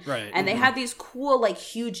direction. Right. And they had these cool like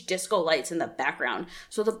huge disco lights in the background,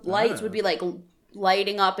 so the lights would be like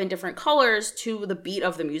lighting up in different colors to the beat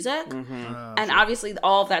of the music. And obviously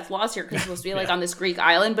all of that's lost here because it's supposed to be like on this Greek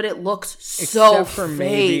island, but it looks so except for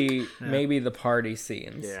fake. maybe the party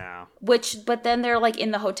scenes. Yeah. But then they're like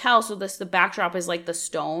in the hotel, so the backdrop is like the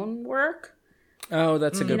stone work. Oh,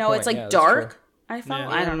 that's a good You know, point. it's like Yeah, that's dark. true. I felt. Yeah.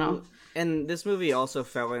 I don't know. And this movie also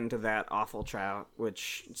fell into that awful trap,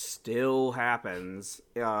 which still happens,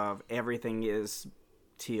 of everything is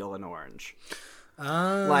teal and orange.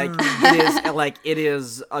 It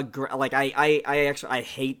is I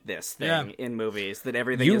hate this thing in movies, that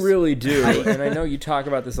everything you really do. And I know you talk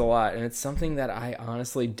about this a lot, and it's something that I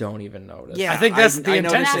honestly don't even notice. Yeah, I think that's the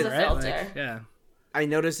intention, right? Like, yeah. I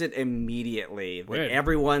notice it immediately. Like,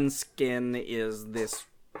 everyone's skin is this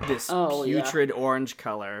putrid orange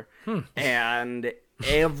color, and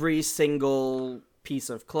every single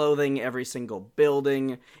piece of clothing, every single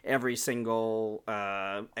building, every single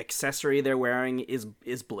accessory they're wearing is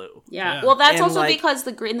blue. Yeah. Well, that's also because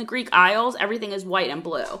in the Greek Isles, everything is white and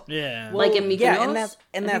blue. Yeah. Like in Mykonos. Yeah,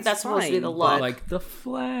 and that's supposed to be the look. Like the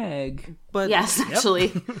flag. But yes,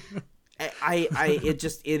 actually. It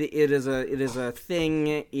is a thing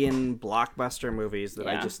in blockbuster movies that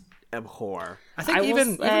I just abhor. I think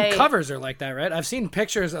even covers are like that, right? I've seen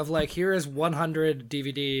pictures of like, here is 100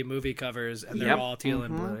 DVD movie covers, and they're all teal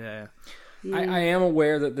and blue. Yeah. I am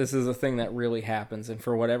aware that this is a thing that really happens, and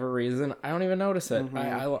for whatever reason, I don't even notice it.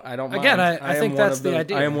 I don't mind. Again, I think that's the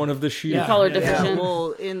idea. I am one of the sheep. Color deficient. Yeah,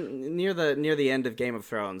 well, near the end of Game of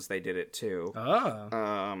Thrones, they did it too.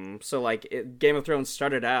 Oh. So like, Game of Thrones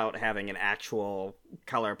started out having an actual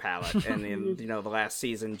color palette, and in the last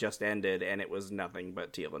season just ended, and it was nothing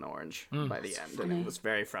but teal and orange by the end, and it was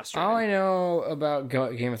very frustrating. All I know about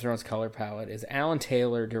Game of Thrones color palette is Alan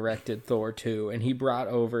Taylor directed Thor 2, and he brought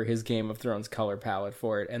over his Game of Thrones color palette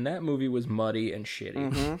for it, and that movie was muddy and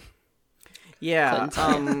shitty. Yeah,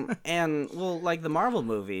 and well, like the Marvel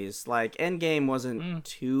movies, like Endgame wasn't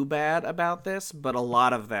too bad about this, but a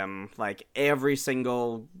lot of them, like every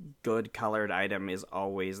single good colored item is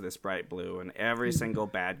always this bright blue, and every single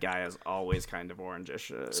bad guy is always kind of orangish.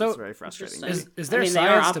 So it's very frustrating. Is there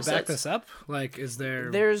science to back this up? Like, is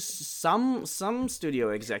there? There's some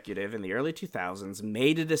studio executive in the early 2000s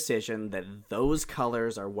made a decision that those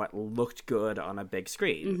colors are what looked good on a big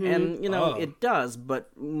screen, and it does.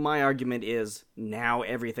 But my argument is, now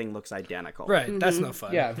everything looks identical. Right, that's no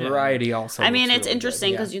fun. Yeah, variety also. I mean, it's really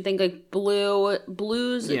interesting because you think like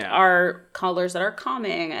blues are colors that are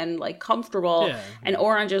calming and like comfortable, and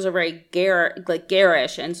oranges are very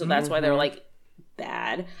garish, and so that's why they're like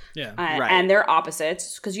bad. Yeah, and they're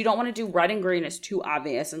opposites, because you don't want to do red and green, is too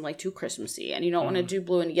obvious and like too Christmassy, and you don't want to do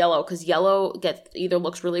blue and yellow because yellow either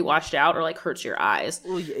looks really washed out or like hurts your eyes.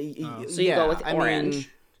 Well, so you go with orange.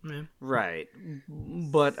 Right.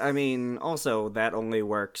 But, I mean, also, that only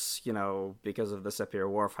works, because of the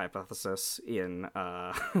Sapir-Whorf hypothesis in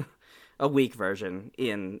a weak version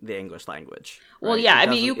in the English language. Right? Well, yeah, I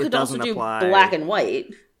mean, you could also do black and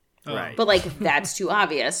white. Right. But, like, that's too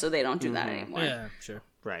obvious, so they don't do that anymore. Yeah, sure.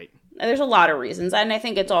 Right. There's a lot of reasons, and I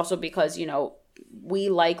think it's also because, we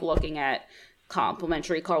like looking at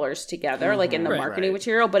complementary colors together, like in the marketing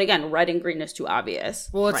material, but again, red and green is too obvious.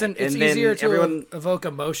 Well, it's easier to evoke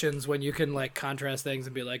emotions when you can like contrast things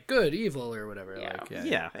and be like good, evil, or whatever.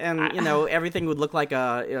 Yeah. And everything would look like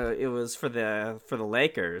it was for the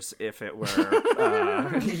Lakers if it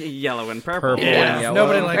were yellow and purple. Yeah,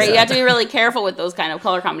 nobody likes that. You have to be really careful with those kind of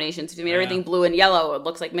color combinations. If you made everything blue and yellow, it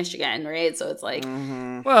looks like Michigan, right? So it's like,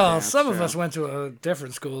 well, some of us went to a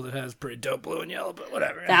different school that has pretty dope blue and yellow, but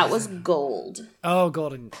whatever. That was gold. Oh,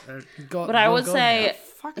 golden. But I would say,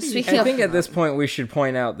 speaking I think at this point we should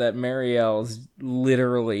point out that Marielle's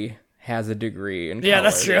literally has a degree in color. Yeah,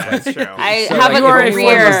 that's true. I have a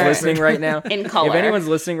career listening right now, in color. If anyone's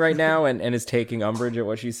listening right now and is taking umbrage at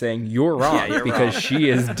what she's saying, you're wrong, because she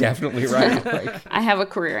is definitely right. Like, I have a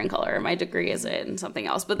career in color. My degree is in something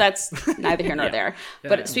else, but that's neither here nor there.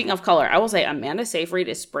 But speaking of color, I will say Amanda Seyfried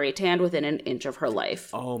is spray tanned within an inch of her life.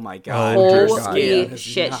 Oh my god! Holy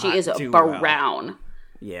shit, she is brown. Well.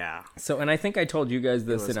 Yeah. So, and I think I told you guys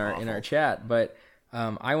this in our chat, but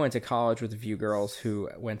I went to college with a few girls who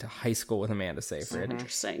went to high school with Amanda Seyfried.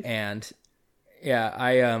 Interesting. And yeah,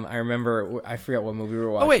 I remember, I forget what movie we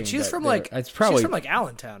were watching. Oh wait, she's from it's probably she's from like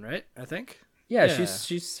Allentown, right? I think. Yeah,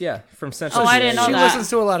 she's from Central. Oh, I didn't know she that. listens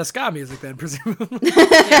to a lot of ska music then, presumably.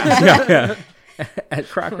 yeah. At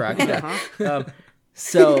Croc Rock. Yeah.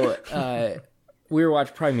 So we were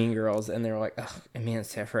watching probably Mean Girls, and they were like, "Oh, Amanda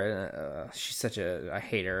Seyfried, she's such I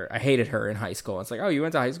hate her. I hated her in high school." It's like, "Oh, you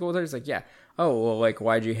went to high school with her?" It's like, "Yeah." Oh, well, like,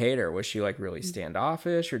 why'd you hate her? Was she like really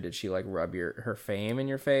standoffish, or did she like rub her fame in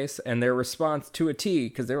your face? And their response to a T,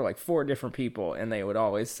 because there were like 4 different people, and they would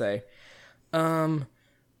always say,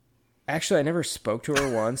 actually, I never spoke to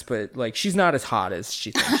her once, but like, she's not as hot as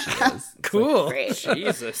she thinks she is. Cool. Great.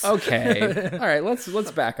 Jesus. Okay. All right. Let's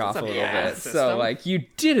back off a little bit. system. So like, you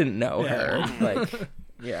didn't know her. Like,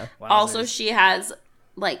 yeah. Also, she has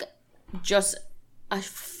like just a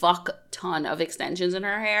fuck ton of extensions in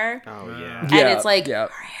her hair. Oh yeah. And it's like, her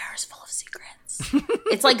hair is full of secrets.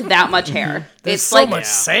 It's like that much hair. There's it's so like, much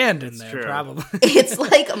sand in there, true. probably. It's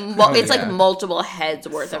like yeah. multiple heads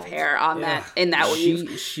worth of hair on that in that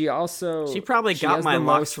weave. She also She probably got has my the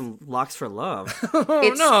locks most- from Locks for Love.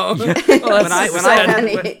 Oh, no.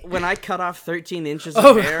 When I cut off 13 inches of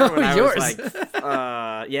Oh, hair when I yours. was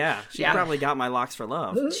like, she probably got my Locks for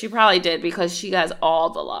Love. She probably did because she has all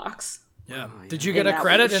the locks. Yeah. Did you get a that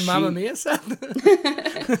credit was in Mamma Mia, Seth?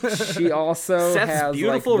 She also Seth's has like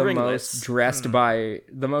beautiful the ringlets.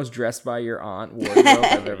 the most dressed by your aunt wardrobe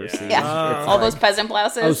I've ever seen. Yeah, It's all like, those peasant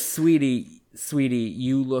blouses. oh, sweetie,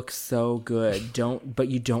 you look so good. But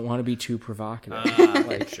you don't want to be too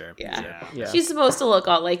provocative. Sure. Yeah. Yeah. She's supposed to look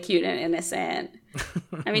all like cute and innocent.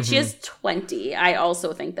 I mean, she is 20. I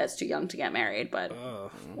also think that's too young to get married, but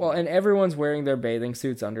Well, and everyone's wearing their bathing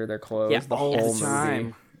suits under their clothes the all whole the time.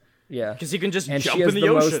 movie. Yeah, Because you can just and jump she has in the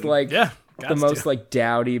the ocean. most like Yeah. the most like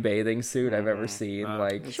dowdy bathing suit I've ever seen.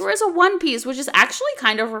 Like she wears a one piece, which is actually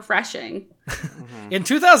kind of refreshing. In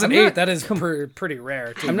 2008, I'm not- that is pretty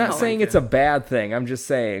rare, too. I'm not saying it's a bad thing. I'm just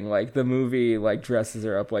saying like the movie like dresses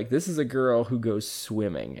her up like this is a girl who goes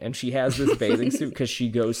swimming and she has this bathing suit because she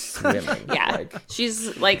goes swimming. Yeah. Like,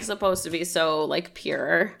 She's like supposed to be so like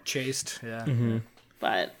pure, Chaste, yeah.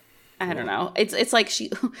 but I don't know. It's like she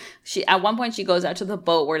at one point she goes out to the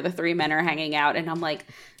boat where the three men are hanging out, and I'm like,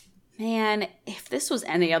 man, if this was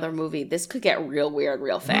any other movie, this could get real weird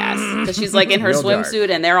real fast. Because she's like in her Real dark. swimsuit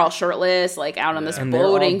and they're all shirtless, like out on this And they're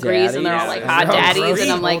boat all in Greece, and they're all daddies. like hot Yeah. daddies, Gross.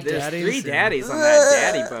 and I'm like, There's Daddies, 3 yeah. daddies on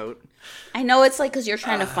that daddy boat. I know it's like because you're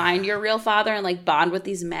trying to find your real father and like bond with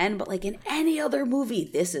these men, but like in any other movie,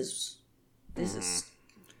 this is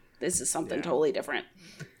something totally different.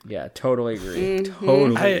 yeah, totally agree.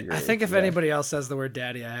 Totally agree. I think if Yeah. anybody else says the word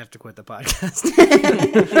daddy, I have to quit the podcast.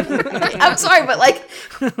 I'm sorry, but like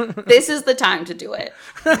this is the time to do it.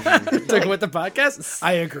 To quit the podcast?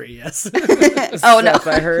 I agree, yes. Oh no. Seth,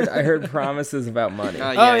 I heard promises about money.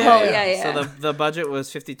 yeah. So the budget was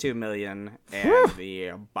 $52 million, and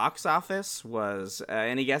the box office was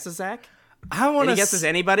any guesses, Zach? I want Any to guesses,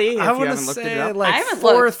 anybody? If I you want to haven't looked it say up, like I haven't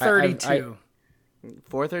looked. 432.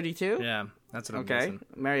 432. Yeah, that's what I'm Okay, guessing.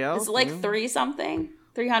 Marielle. It's like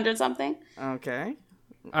 300 something. Okay.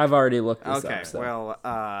 I've already looked this Okay. up. So.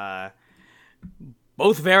 Well,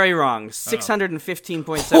 both very wrong.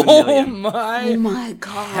 615.7 Oh million. Oh my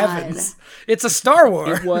god. heavens. It's a Star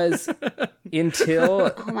Wars. It was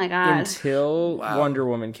until Oh my god. Wonder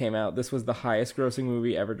Woman came out. This was the highest grossing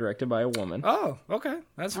movie ever directed by a woman. Oh, okay.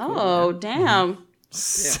 That's cool. Oh damn.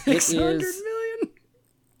 600 It is- million?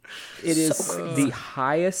 It is the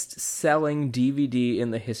highest selling DVD in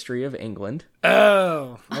the history of England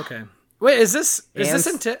Oh, okay. Wait, is this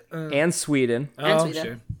and Sweden. Oh, Sweden.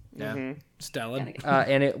 sure. Yeah. Stellan.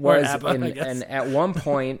 And it was ABBA, I guess. and at one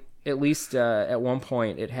point, at least at one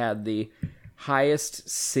point, it had the highest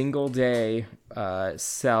single day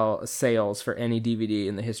sales for any DVD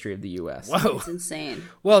in the history of the U.S. Whoa. It's insane.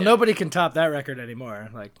 Well, nobody can top that record anymore.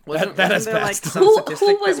 Like that has Wasn't there, passed. some Who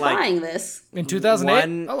statistic was that, like, buying this? In 2008,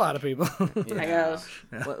 one- a lot of people. I guess.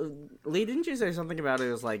 Well, Lee, didn't you say something about it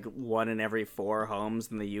was like 1 in every 4 homes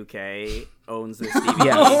in the UK owns this DVD?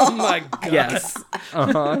 Yes. Oh my god. Yes.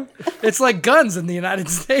 Uh-huh. It's like guns in the United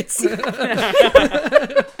States.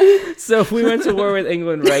 So if we went to war with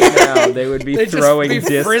England right now, they would be They'd just throwing be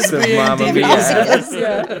discs of frisbeeing Mamma DVDs.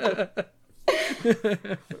 Mia.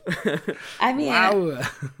 I mean, Wow.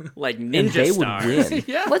 Like And Ninja they would Stars. win.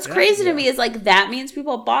 Yeah. what's crazy to me is like that means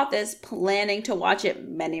people bought this planning to watch it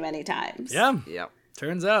many, many times. Yeah. Yep.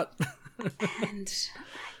 Turns out. And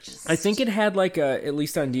I think it had like at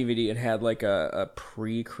least on DVD, it had like a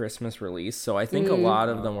pre-Christmas release. So I think a lot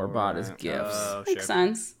of them were bought as gifts. Oh, makes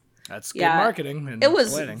sense. That's good Yeah. marketing. And It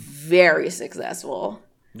was planning. very successful,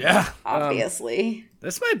 Yeah. obviously.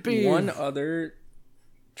 This might be One other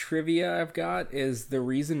trivia I've got is the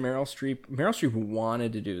reason Meryl Streep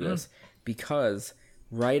wanted to do this because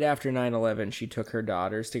right after 9/11 she took her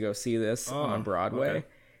daughters to go see this on Broadway, okay.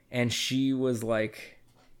 and she was like,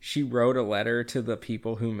 she wrote a letter to the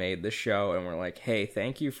people who made the show and were like, hey,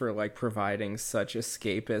 thank you for like providing such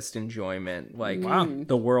escapist enjoyment, like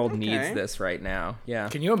the world needs this right now. Yeah.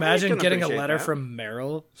 Can you imagine can getting a appreciate letter that. from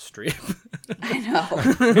Meryl Streep? I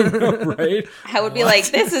know. Right. I would be like,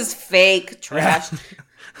 this is fake trash.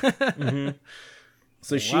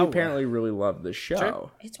 So she Wow. apparently really loved the show.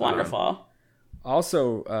 Sure. It's wonderful.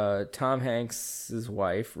 Also, Tom Hanks'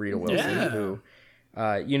 wife, Rita Wilson, Yeah. who,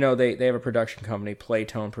 they have a production company,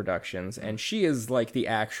 Playtone Productions, and she is like the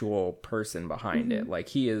actual person behind it. Like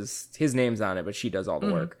his name's on it, but she does all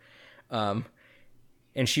the work.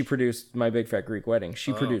 and she produced My Big Fat Greek Wedding.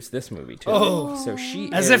 She produced this movie too. So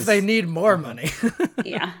she As if they need more money.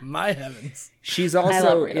 Yeah. My heavens. She's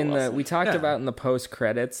also Rita in the. Wilson. We talked about in the post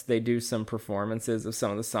credits. They do some performances of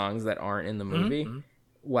some of the songs that aren't in the movie,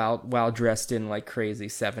 while dressed in like crazy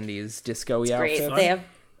 70s disco Great. outfits. They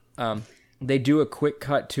have They do a quick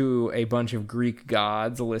cut to a bunch of Greek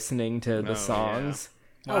gods listening to the songs.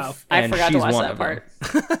 Wow. I And forgot to she's watch one that of them.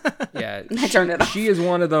 part. Yeah, I turned it off. she is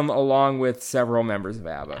one of them, along with several members of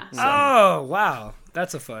ABBA. So. Oh, wow.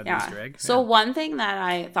 That's a fun Easter egg. So one thing that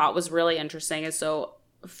I thought was really interesting is so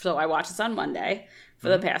I watched this on Monday. For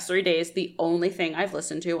the past 3 days, the only thing I've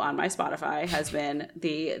listened to on my Spotify has been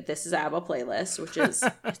the This Is ABBA playlist, which is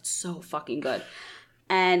it's so fucking good.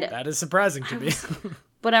 And That is surprising to me.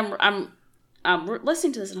 but I'm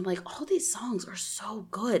listening to this and I'm like, all these songs are so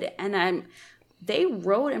good, and they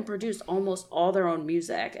wrote and produced almost all their own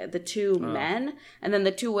music. The two men, and then the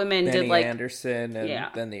two women Benny did like Anderson and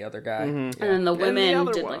then the other guy. and then the women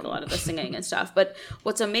other did one. like a lot of the singing and stuff. But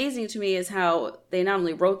what's amazing to me is how they not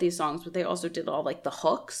only wrote these songs, but they also did all like the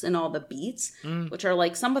hooks and all the beats, which are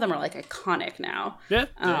like some of them are like iconic now. Yeah.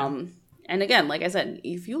 And again, like I said,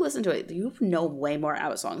 if you listen to it, you know way more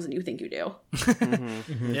ABBA songs than you think you do.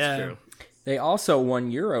 Yeah. True. They also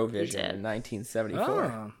won Eurovision did. in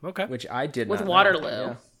 1974, Oh, okay. which I did With not know. Waterloo.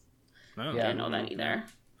 Yeah. Oh. I didn't know that either.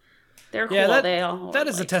 They're cool. Yeah, They all that are,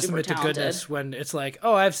 is a like, testament super to talented. goodness when it's like,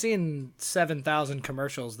 oh, I've seen 7,000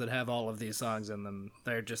 commercials that have all of these songs in them.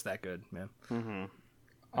 They're just that good, man.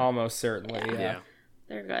 Almost certainly, yeah.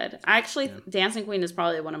 They're good. Actually, Dancing Queen is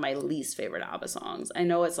probably one of my least favorite ABBA songs. I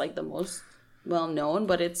know it's like the most well known,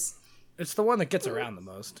 but it's It's the one that gets around the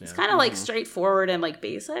most. Yeah. kind of like straightforward and like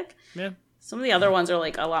basic. Yeah. Some of the other ones are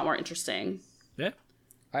like a lot more interesting. Yeah.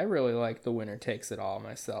 I really like The Winner Takes It All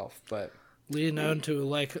myself, but Lee known to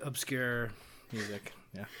like obscure music.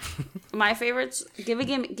 Yeah. My favorites,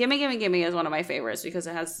 Gimme is one of my favorites because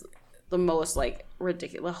it has the most like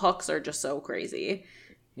ridiculous hooks are just so crazy.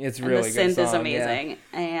 it's And really the good synth is song, amazing.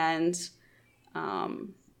 And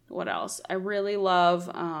what else? I really love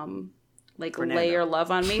like Lay Your Love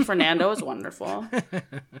on Me. Fernando is wonderful. Yeah.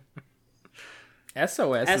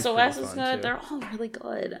 SOS is SOS pretty is fun, good. too. They're all really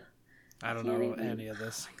good. I don't Can't know even- any of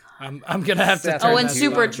this. I'm gonna have to. Seth, turn Oh, and that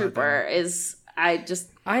Super song Trooper is I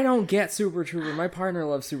don't get Super Trooper. My partner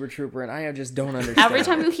loves Super Trooper, and I just don't understand. every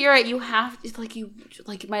time you hear it, you have it's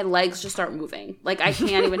like my legs just start moving. Like I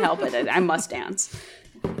can't even help it. I must dance.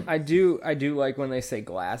 I do like when they say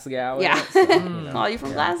Glasgow. in Yeah. it, so, you know. Call you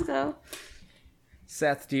from Glasgow.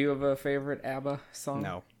 Seth, do you have a favorite ABBA song?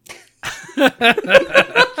 No.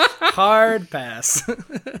 Hard pass.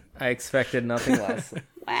 I expected nothing less.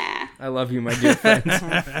 Wah. I love you, my dear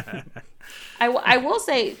friend. I will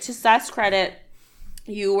say, to Seth's credit,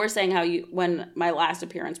 you were saying how when my last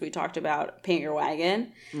appearance, we talked about Paint Your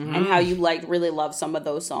Wagon and how you really love some of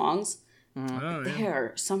those songs. Oh, yeah.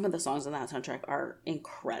 There, some of the songs on that soundtrack are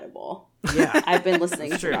incredible. Yeah. I've been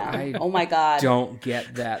listening to them. Oh my god! Don't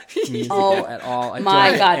get that musical Oh, at all. I my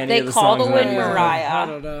don't get God, any they of the call songs the on that wind music. Mariah. I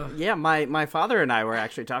don't know. Yeah, my father and I were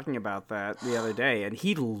actually talking about that the other day, and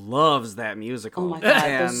he loves that musical. Oh my God,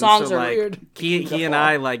 And those songs so, are like, weird. He and beautiful.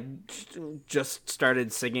 I like just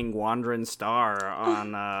started singing "Wandering Star"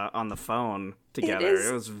 on the phone together. is-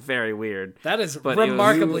 It was very weird, That is but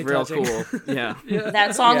remarkably it was real touching. cool. Yeah.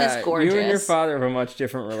 That song Yeah, is gorgeous. You and your father have a much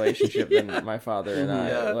different relationship than my father and I.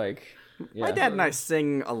 Yeah. Like, yeah. My dad and I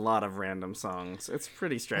sing a lot of random songs. It's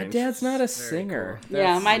pretty My strange. dad's not a singer.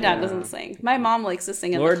 Yeah, my dad yeah. doesn't sing. My mom likes to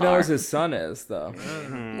sing in Lord the car. knows his son is, though.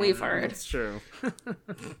 We've heard. It's true.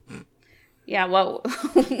 Yeah, well,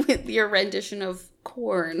 with your rendition of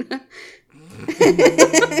Corn,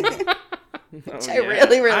 which I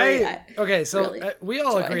really, Okay, so really we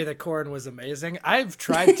all enjoy. agree that Korn was amazing. I've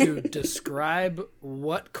tried to describe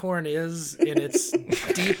what Korn is in its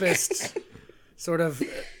deepest sort of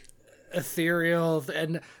ethereal,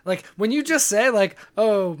 and like when you just say like,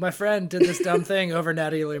 "Oh, my friend did this dumb thing over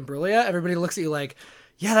Natalie Imbruglia," everybody looks at you like,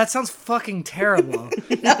 "Yeah, that sounds fucking terrible."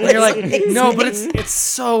 And you're like, "No, but it's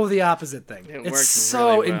so the opposite thing. It's works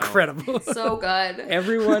so really well. incredible." so good.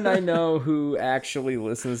 Everyone I know who actually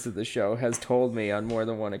listens to the show has told me on more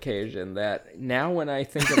than one occasion that now when I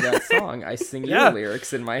think of that song, I sing Yeah. your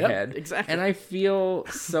lyrics in my head. exactly. And I feel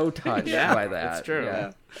so touched Yeah, by that. it's true.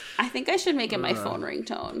 Yeah. I think I should make it my phone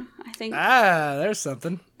ringtone. I think There's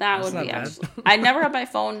something. that That's would not be bad. actually. I never had my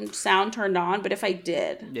phone sound turned on, but if I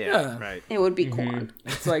did, Yeah, right. it would be Corn.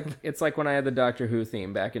 It's like when I had the Doctor Who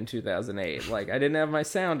theme back in 2008. Like I didn't have my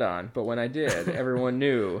sound on, but when I did, everyone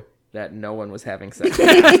knew that no one was having sex.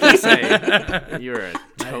 Say, you're a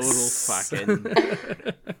total fucking.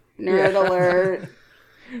 Nerd alert.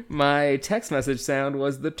 My text message sound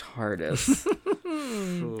was the TARDIS.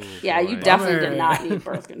 Yeah, you definitely did not need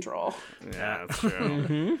birth control. Yeah, that's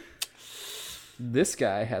true. This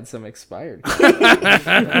guy had some expired.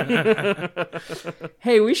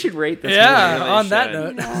 Hey, we should rate this movie. On that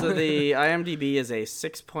note. So the IMDb is a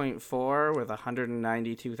 6.4 with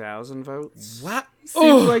 192,000 votes. What?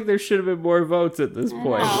 Seems like there should have been more votes at this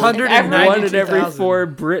point. 192,000. One in every 4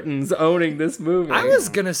 Britons owning this movie. I was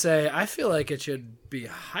going to say, I feel like it should be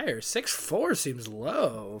higher. 6.4 seems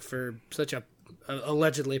low for such a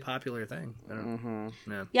allegedly popular thing. I don't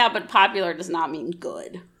know. Yeah, but popular does not mean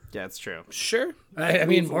good. Yeah, it's true. Sure. I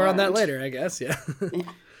mean, more on that later, I guess. Yeah.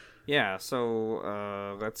 Yeah,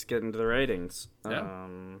 so let's get into the ratings. Yeah.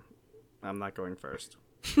 I'm not going first.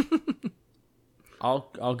 I'll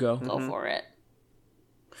go. Go for it.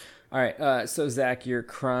 All right. So Zach, your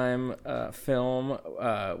crime film,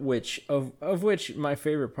 which my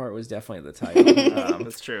favorite part was definitely the title.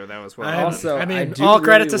 That's true. That was Also, I do all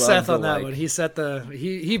credit really to Seth love on that the, one. He set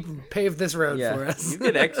he paved this road Yeah. for us.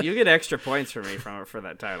 you get extra points for me for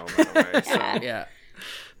that title, by the way. So. Yeah.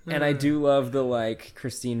 And I do love the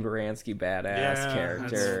Christine Baranski badass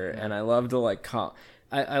character, and I love the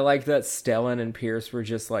I like that Stellan and Pierce were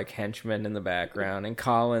just henchmen in the background, and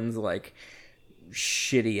Colin's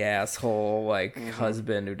shitty asshole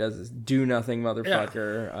husband who does this do nothing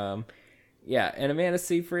motherfucker. And Amanda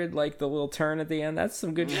Seyfried, the little turn at the end, that's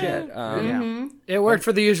some good shit. It worked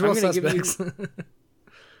for the usual I'm gonna suspects.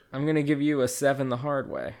 I'm gonna give you a 7 the hard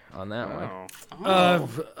way on that one.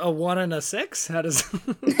 A 1 and a 6? How does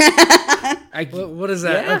what is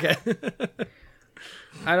that? Yeah. Okay.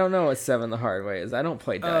 I don't know what 7 the hard way is. I don't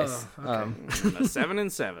play dice. Okay. A 7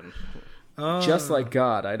 and 7. Just like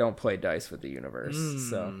God, I don't play dice with the universe.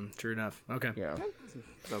 So True enough. Okay. yeah.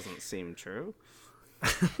 Doesn't seem true.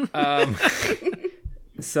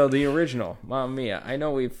 So the original, Mamma Mia. I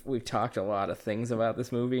know we've talked a lot of things about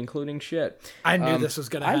this movie, including shit. I knew this was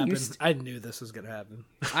gonna happen. I knew this was gonna happen.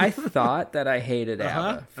 I thought that I hated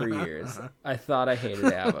ABBA for years. I thought I hated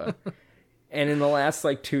ABBA. And in the last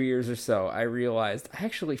 2 years or so, I realized I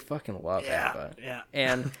actually fucking love ABBA. Yeah.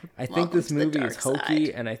 And I think Welcome this to the movie dark is hokey,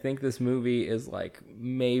 side. and I think this movie is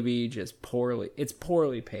maybe just it's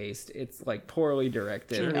poorly paced. It's poorly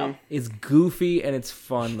directed. Sure. It's goofy and it's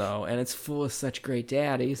fun though, and it's full of such great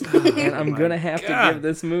daddies. And I'm gonna have to give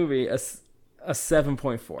this movie a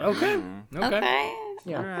 7.4. Okay. Okay.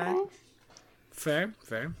 Yeah. Okay. Fair.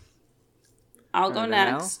 I'll go Anything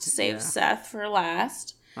next else? to save Yeah. Seth for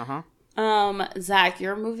last. Uh-huh. Zach,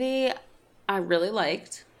 your movie I really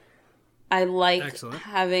liked. I liked Excellent.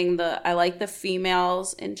 having I like the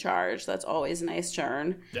females in charge. That's always a nice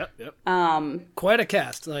turn. Yep. Quite a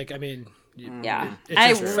cast. Yeah. It I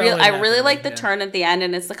just fell in really naturally, like the yeah. turn at the end,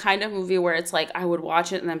 and it's the kind of movie where it's I would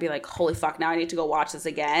watch it and then be like, holy fuck, now I need to go watch this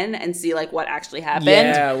again and see what actually happened.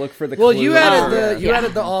 Yeah, look for the Well, clues. you added Yeah.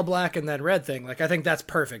 added the all black and then red thing. I think that's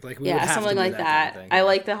perfect. We would have Something to do like that. kind of thing. I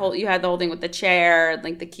like you had the whole thing with the chair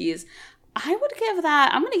and the keys. I would give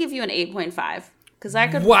that, I'm going to give you an 8.5. Because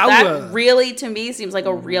that really, to me, seems like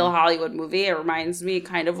a real Hollywood movie. It reminds me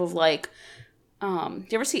kind of do you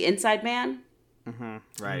ever see Inside Man?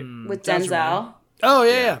 Right. With That's Denzel? right. Oh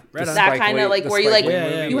yeah. Right on. That Spike kind of Lee- where you Spike Lee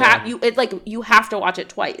movie, you have to watch it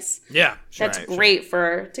twice. Yeah. Sure. That's great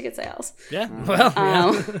for ticket sales. Yeah. Well.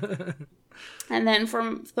 Yeah. And then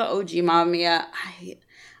from the OG Mamma Mia,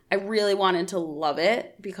 I really wanted to love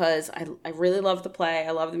it because I really love the play.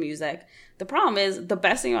 I love the music. The problem is the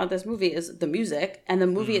best thing about this movie is the music, and the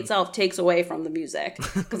movie itself takes away from the music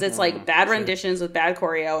because it's bad renditions with bad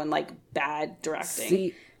choreo and bad directing.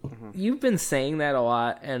 See, you've been saying that a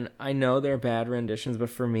lot, and I know they're bad renditions, but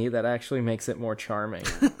for me, that actually makes it more charming.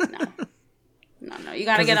 No, you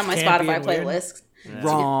got to get on my it's Spotify campy and weird? playlist.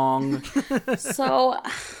 Wrong. So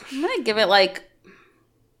I'm gonna give it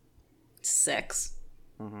 6.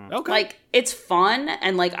 Okay. It's fun,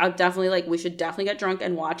 and I'll definitely we should definitely get drunk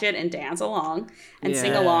and watch it and dance along and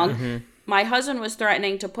sing along. My husband was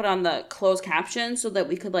threatening to put on the closed captions so that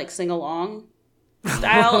we could sing along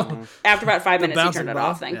style. After about 5 minutes, he bouncing turned it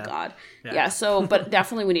ball? off. Thank Yeah. God. Yeah. So, but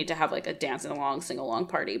definitely we need to have a dancing along, sing along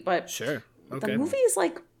party. But Sure. Okay. the movie is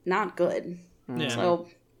not good. Yeah. So,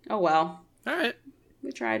 oh well, All right.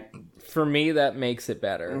 we tried. For me, that makes it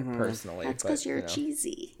better, personally. That's but, because you're you know.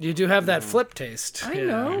 cheesy. You do have that flip taste. I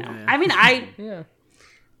know. I mean, Yeah.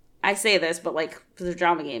 I say this, but the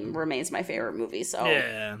Drama Game remains my favorite movie, so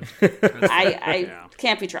Yeah. I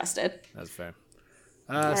can't be trusted. That's fair.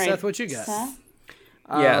 All right. Seth, what you got? Seth?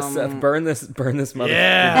 Yeah, Seth, burn this motherfucker.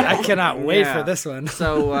 Yeah, I cannot wait for this one.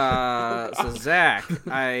 So Zach,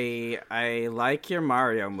 I like your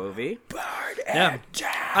Mario movie. Yeah.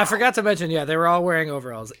 I forgot to mention, they were all wearing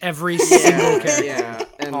overalls. Every single character. Yeah,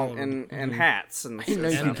 and hats and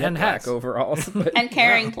hats. overalls. But, And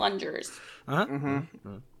carrying plungers.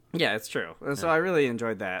 yeah, it's true. So I really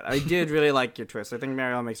enjoyed that. I did really like your twist. I think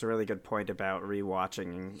Mariel makes a really good point about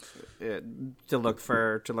rewatching it to look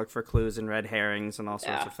for clues and red herrings and all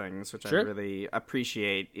sorts of things, which I really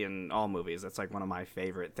appreciate in all movies. That's like one of my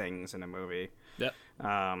favorite things in a movie. Yep.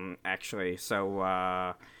 Actually,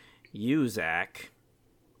 so you, Zach,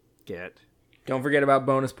 get. don't forget about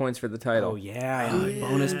bonus points for the title. Oh yeah,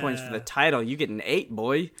 bonus points for the title. You get an 8,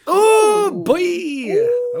 boy. Oh boy.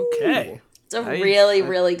 Okay. It's a really,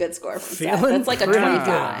 really good score from Seth. That's like a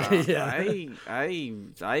 25.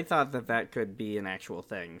 I thought that could be an actual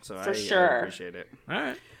thing, so I appreciate it. All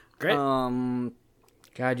right. Great.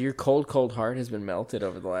 God, your cold heart has been melted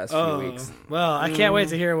over the last few weeks. Well, I can't wait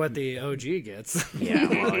to hear what the OG gets. Yeah,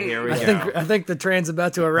 well, here we go. I think the train's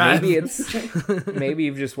about to arrive. Maybe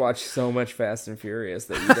you've just watched so much Fast and Furious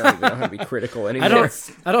that you don't even know how to be critical anymore.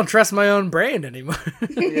 I don't trust my own brain anymore.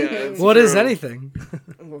 Yeah, what is anything?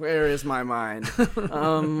 Where is my mind?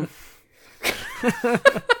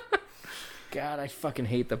 God, I fucking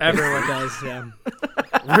hate the Everyone does, yeah.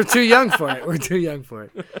 We're too young for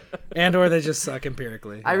it. And or they just suck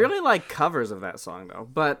empirically. I really like covers of that song, though.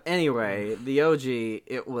 But anyway, the OG,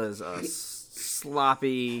 it was a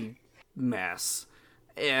sloppy mess.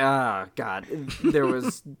 Yeah, God. There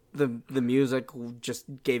was... The music just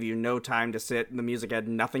gave you no time to sit. The music had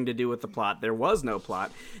nothing to do with the plot. There was no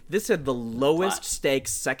plot. This had the lowest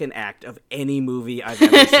stakes second act of any movie I've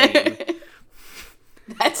ever seen.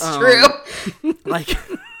 That's true. Like...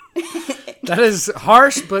 That is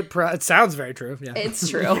harsh, but it sounds very true. Yeah, It's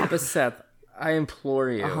true. But Seth, I implore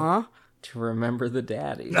you to remember the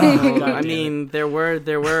daddy. I mean, there was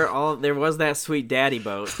that sweet daddy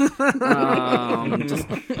boat. Just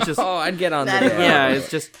I'd get on That the is- daddy. yeah, it's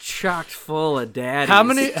just chocked full of daddies. How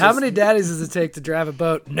many daddies does it take to drive a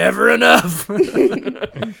boat? Never enough.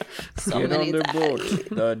 So Get many on the boat,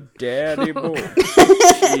 the daddy boat.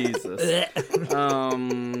 Jesus.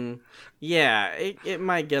 Yeah, it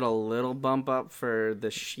might get a little bump up for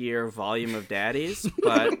the sheer volume of daddies,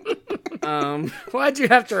 but Why'd you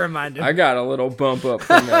have to remind him? I got a little bump up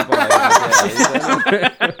from that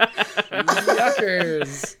volume.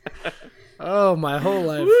 Yuckers. Oh, my whole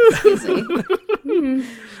life.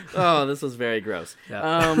 oh, this was very gross.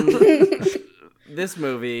 Yeah. This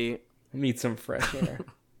movie, Need some fresh air.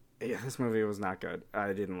 yeah, this movie was not good.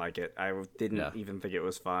 I didn't like it. I didn't even think it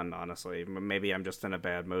was fun, honestly. Maybe I'm just in a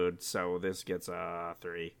bad mood, so this gets a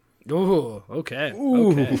 3. Ooh, okay.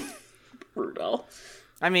 Okay. Brutal.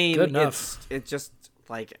 I mean, Good enough. it just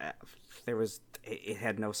like it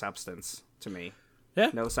had no substance to me.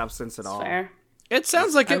 Yeah. No substance at all. Fair. It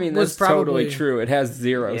sounds like I it mean, was that's probably totally true. It has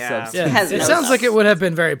zero Yeah. substance. Yeah, Has it no sounds like it substance. would have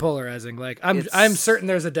been very polarizing. Like I'm It's- certain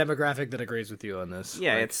there's a demographic that agrees with you on this.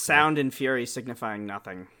 Yeah, it's sound and fury signifying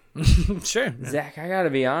nothing. Sure. Zach, I gotta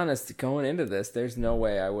be honest. Going into this, there's no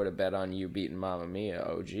way I would have bet on you beating Mamma Mia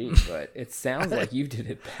OG, but it sounds like you did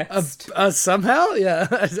it best. Somehow, yeah.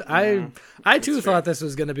 I too thought this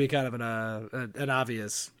was going to be kind of an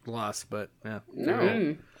obvious loss, but yeah.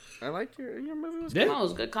 No, I liked your movie. Was Yeah. That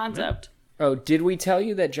was a good concept. Oh, did we tell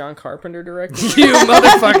you that John Carpenter directed? You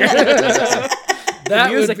motherfucker. The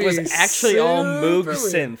music was actually all Moog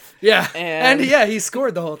synth. Yeah, and And- yeah, he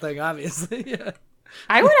scored the whole thing, obviously. Yeah.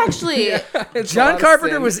 I would actually. John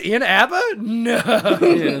Carpenter was in ABBA? No.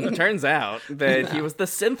 It turns out that he was the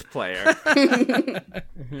synth player.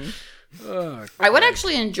 I would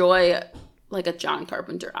actually enjoy like a John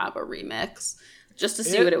Carpenter ABBA remix, just to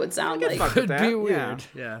see what it would sound like fuck Could with be that, weird.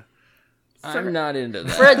 Yeah. I'm not into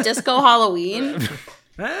that. for a disco Halloween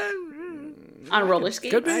on roller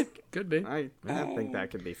skates. Could be. Could be. I think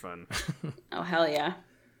that could be fun. Oh hell yeah!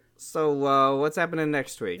 So, what's happening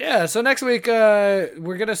next week? Yeah, so next week we're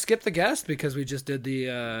going to skip the guest because we just did the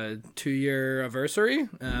 2-year anniversary,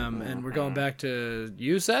 and we're going back to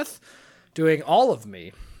you, Seth, doing All of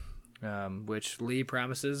Me, which Lee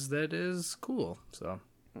promises that is cool. So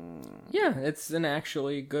Yeah, it's an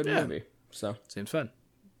actually good movie. So seems fun.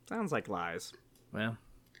 Sounds like lies.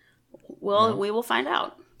 Well, We will find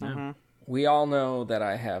out. we all know that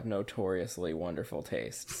I have notoriously wonderful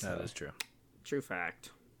taste. So. that is true. True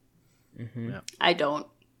fact. I don't.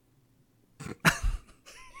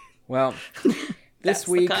 Well, this That's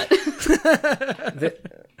the week cut.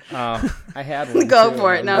 I had one. Go too.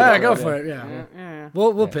 for it. No, Yeah, go go for it. Yeah.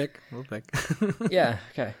 We'll pick. We'll pick. Yeah.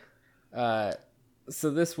 Okay. So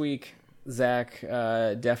this week Zach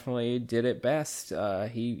definitely did it best.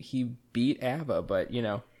 He beat ABBA, but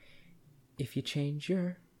if you change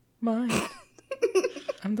your mind,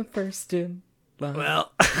 I'm the first in line.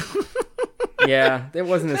 Well, yeah, it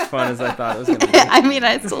wasn't as fun as I thought it was going to be. I mean,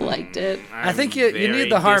 I still liked it. I think you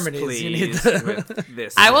need the harmonies. You need with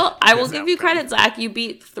this. I will give you credit, Zach. You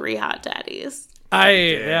beat 3 Hot Daddies.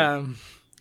 Yeah.